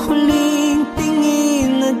nang huling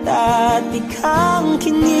tingin na dati kang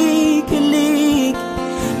kinikilig.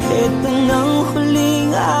 Ito nang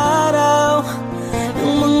huling araw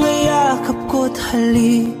ng mga yakap ko't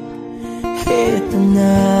halik. Ito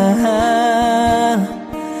na,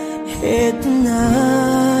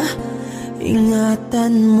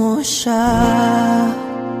 ingatan mo siya.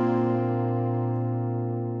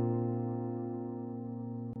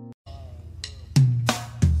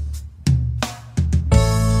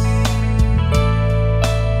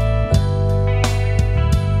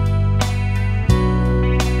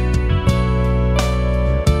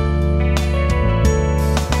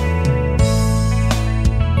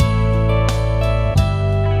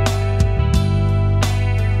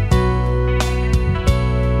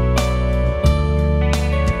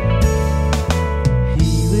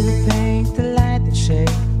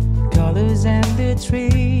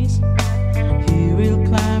 Trees. He will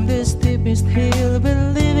climb the steepest hill,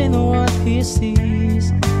 believe in what he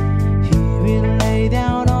sees. He will lay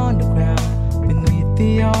down on the ground beneath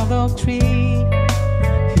the oak tree.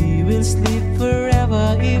 He will sleep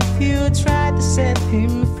forever if you try to set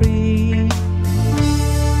him free.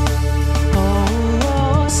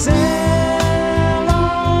 Oh, sail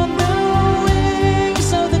on the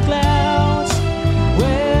wings of the clouds,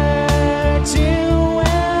 where to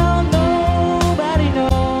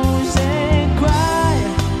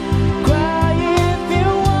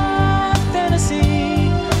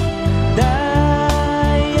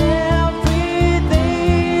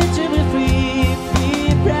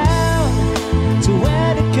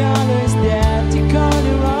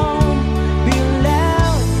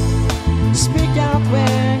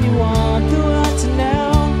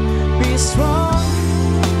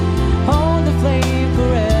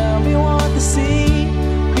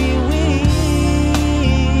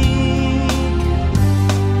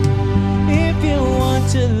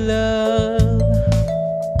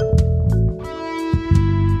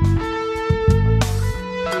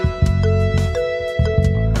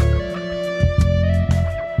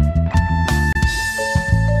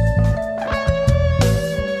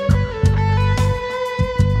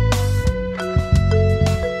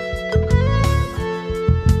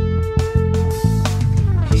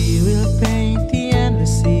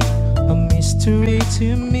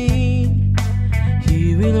to me.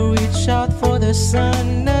 He will reach out for the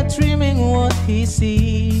sun, not dreaming what he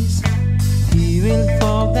sees. He will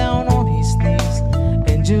fall down on his knees,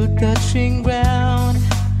 angel touching ground,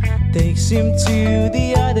 takes him to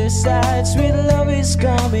the other side, sweet love is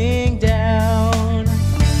coming down.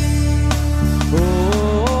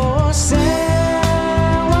 Oh,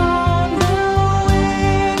 sail on the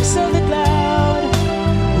wings of the cloud,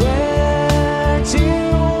 where to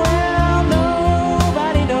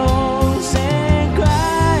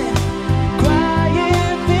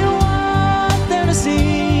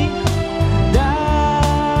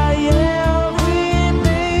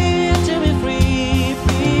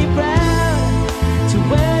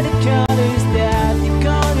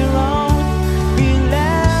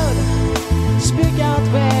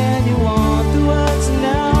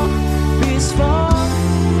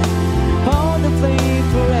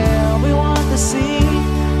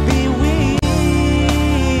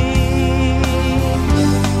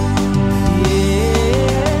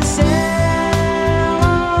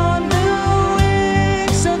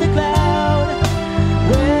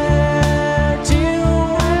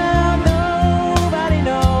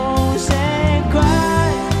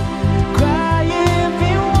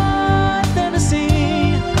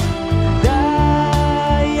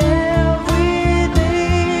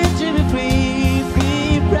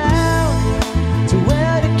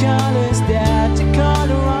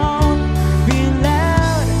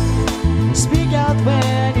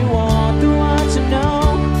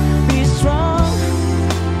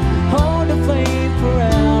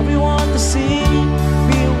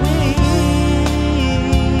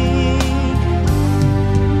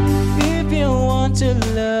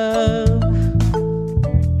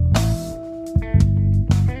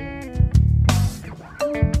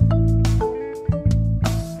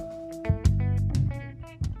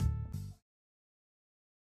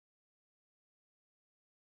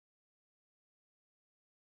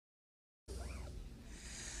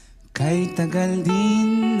Kay tagal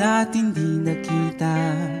din natin di nakita,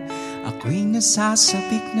 ako'y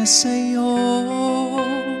nasasabik na sa'yo.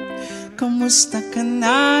 Kamusta ka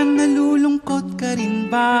na? Nalulungkot ka rin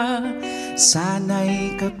ba?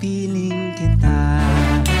 Sana'y kapiling kita.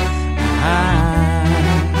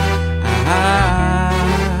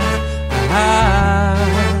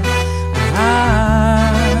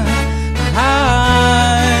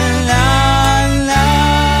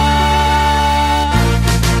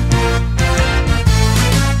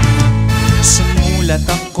 Sumulat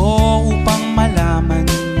ako upang malaman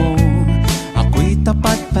mo ako'y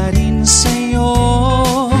tapat pa rin sa'yo.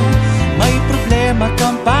 May problema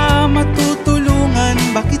ka ba? Matutulungan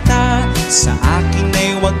ba kita? Sa akin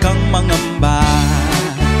ay huwag kang mangamba.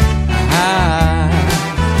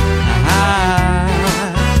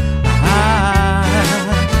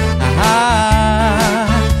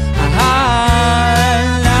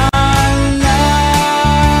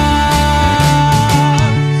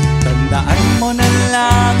 Tandaan mo na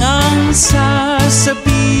lang ang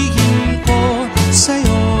sasabihin ko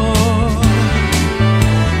sa'yo.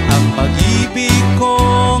 Ang pag-ibig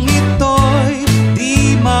kong ito'y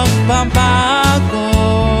di magbabago.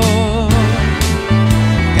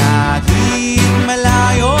 Kahit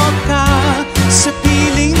malayo ka sa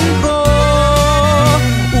piling ko,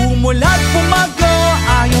 umulat pumago,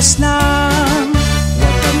 ayos lang.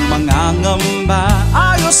 Huwag kang mangangamba,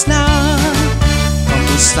 ayos lang.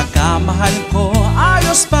 Kamusta ka, mahal ko,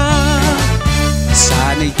 ayos pa.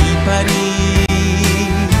 Sana'y di pa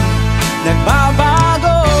rin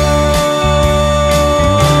nagbabago.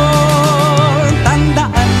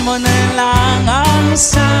 Tandaan mo na lang ang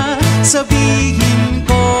sasabihin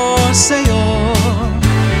ko sa'yo.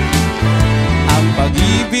 Ang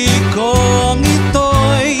pag-ibig kong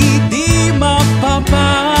ito'y di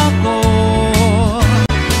magbabago.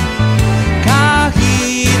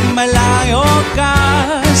 Kahit malayo ka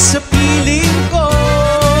sa piling ko,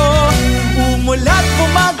 umulat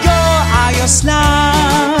pumago, ayos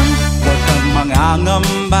lang. Huwag kang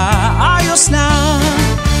mangangamba, ayos lang.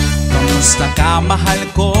 Kamusta ka, mahal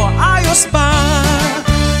ko, ayos pa.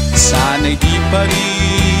 Sana'y di pa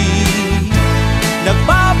rin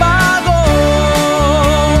nagbabago.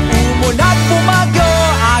 Umulat pumago,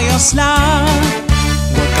 ayos lang.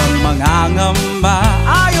 Huwag kang mangangamba,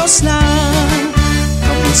 ayos lang.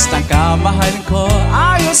 Kamusta ka, mahal ko,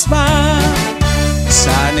 ayos pa.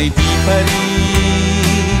 Sana'y di pa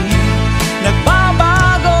rin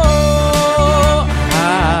nagbabago.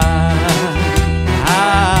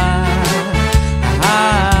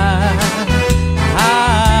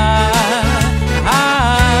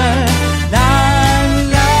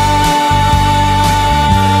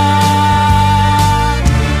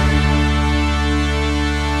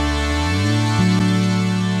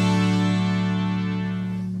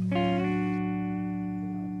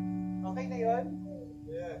 Okay na yun?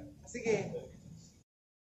 Yeah. Sige.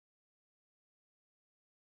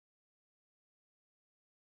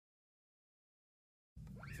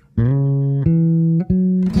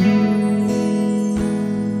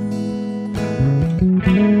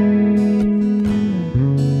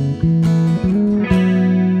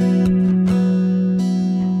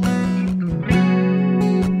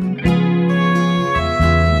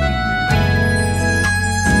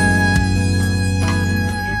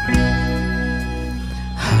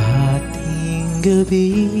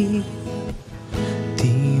 Gabi,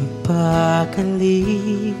 di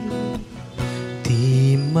pakali,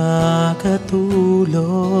 di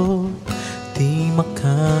makatulog, di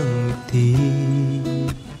makangiti.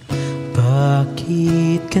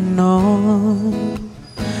 Bakit ganon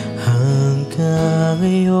hanggang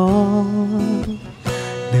ngayon?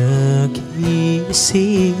 Nag-iisip,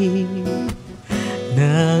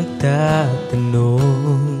 nagtatanong.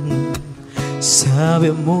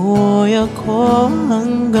 Sabi mo'y ako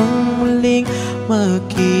hanggang muling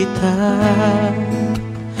magkita.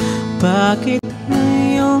 Bakit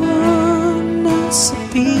ngayon nasa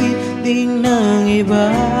piling ng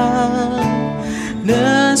iba?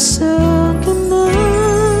 Nasaan ka na?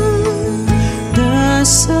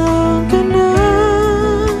 Nasaan ka na?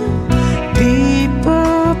 Di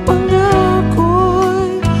pa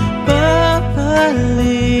pangako'y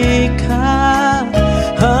babalik ka.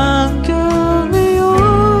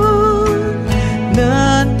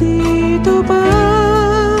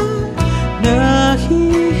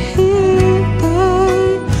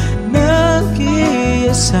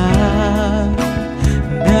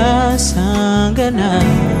 Nasaan ka na?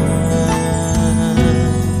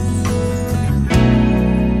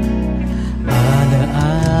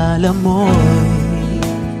 Alaala mo'y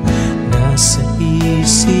nasa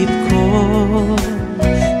isip ko,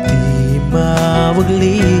 di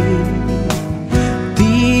mawagli,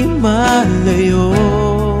 di malayo.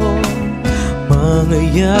 Mga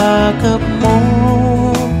yakap mo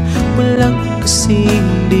walang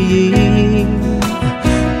kasing diin,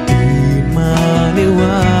 di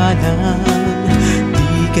maliwanag,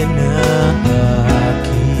 di ka na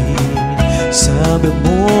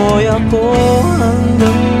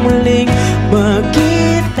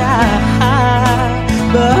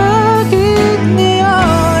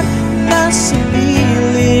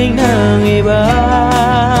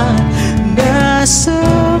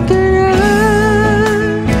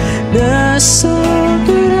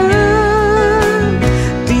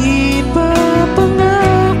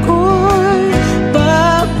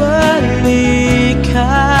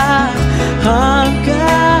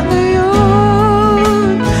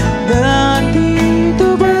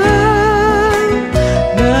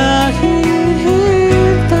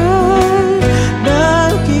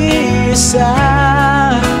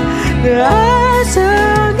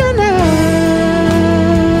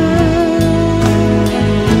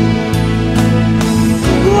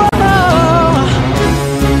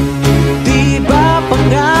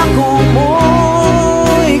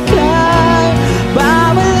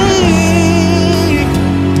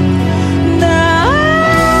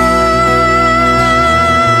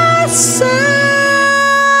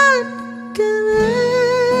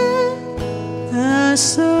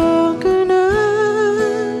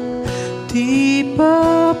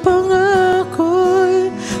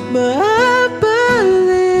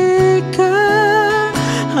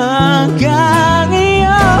hanggang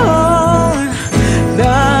ngayon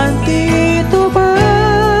nandito ba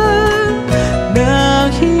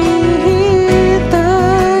naghihintay,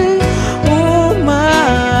 umasang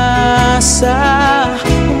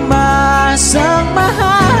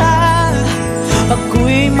mahal.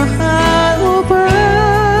 Ako'y mahal mo ba?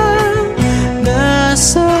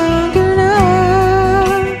 Nasaan ka na?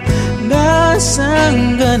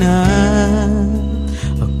 Nasaan ka na?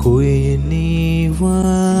 Ako'y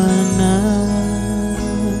iniwan na.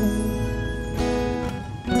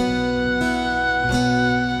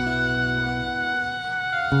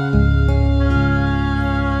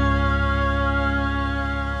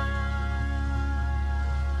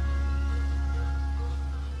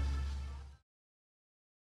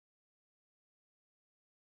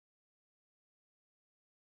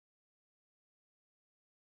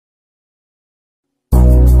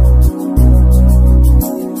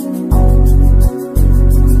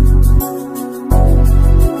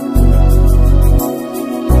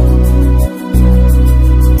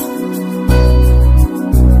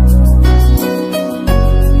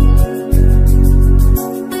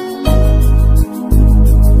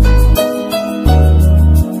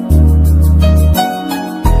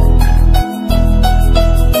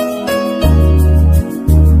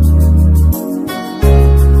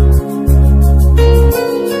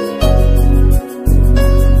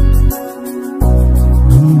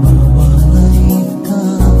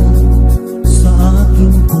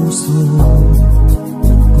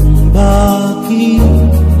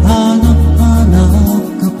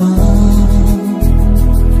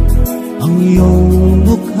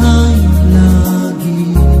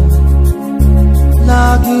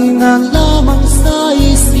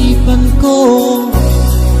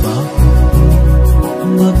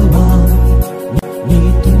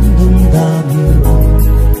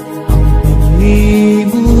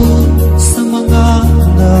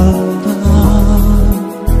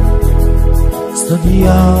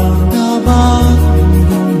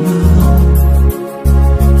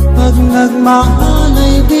 Nagmahal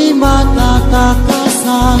ay di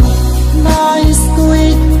matatakasan. Nais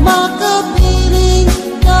ko'y makapiling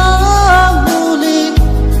na muli.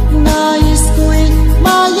 Nais ko'y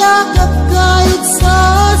mayakap kahit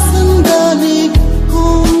sa sandali.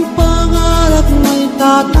 Kung pangarap mo'y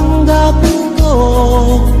tatanggapin ko,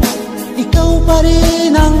 ikaw pa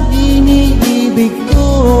rin ang iniibig ko.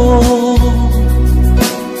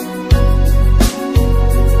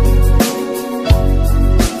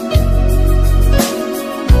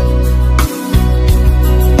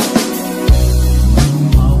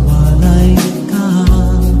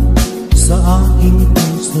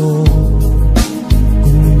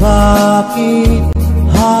 Bakit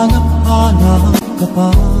hanap-hanap ka pa?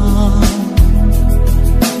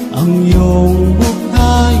 Ang iyong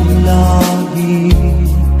buhay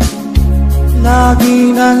lagi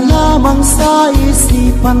na lamang sa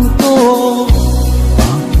isipan ko.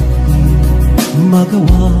 Bakit di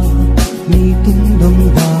magawa nitong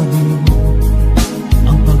damdamin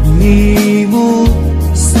ang paglimot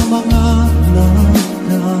sa mga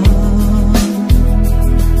nakaraan?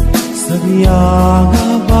 Sadya nga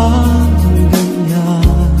ba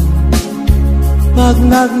ganyan? Pag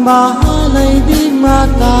nagmahal ay di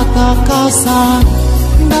matatakasan.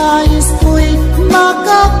 Nais ko'y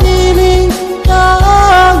makapiling na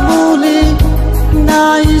muli.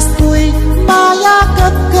 Nais ko'y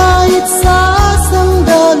mayakap kahit sa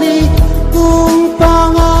sandali. Kung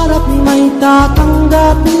pangarap may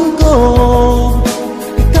tatanggapin ko,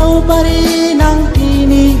 ikaw pa rin ang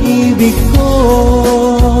iniibig ko.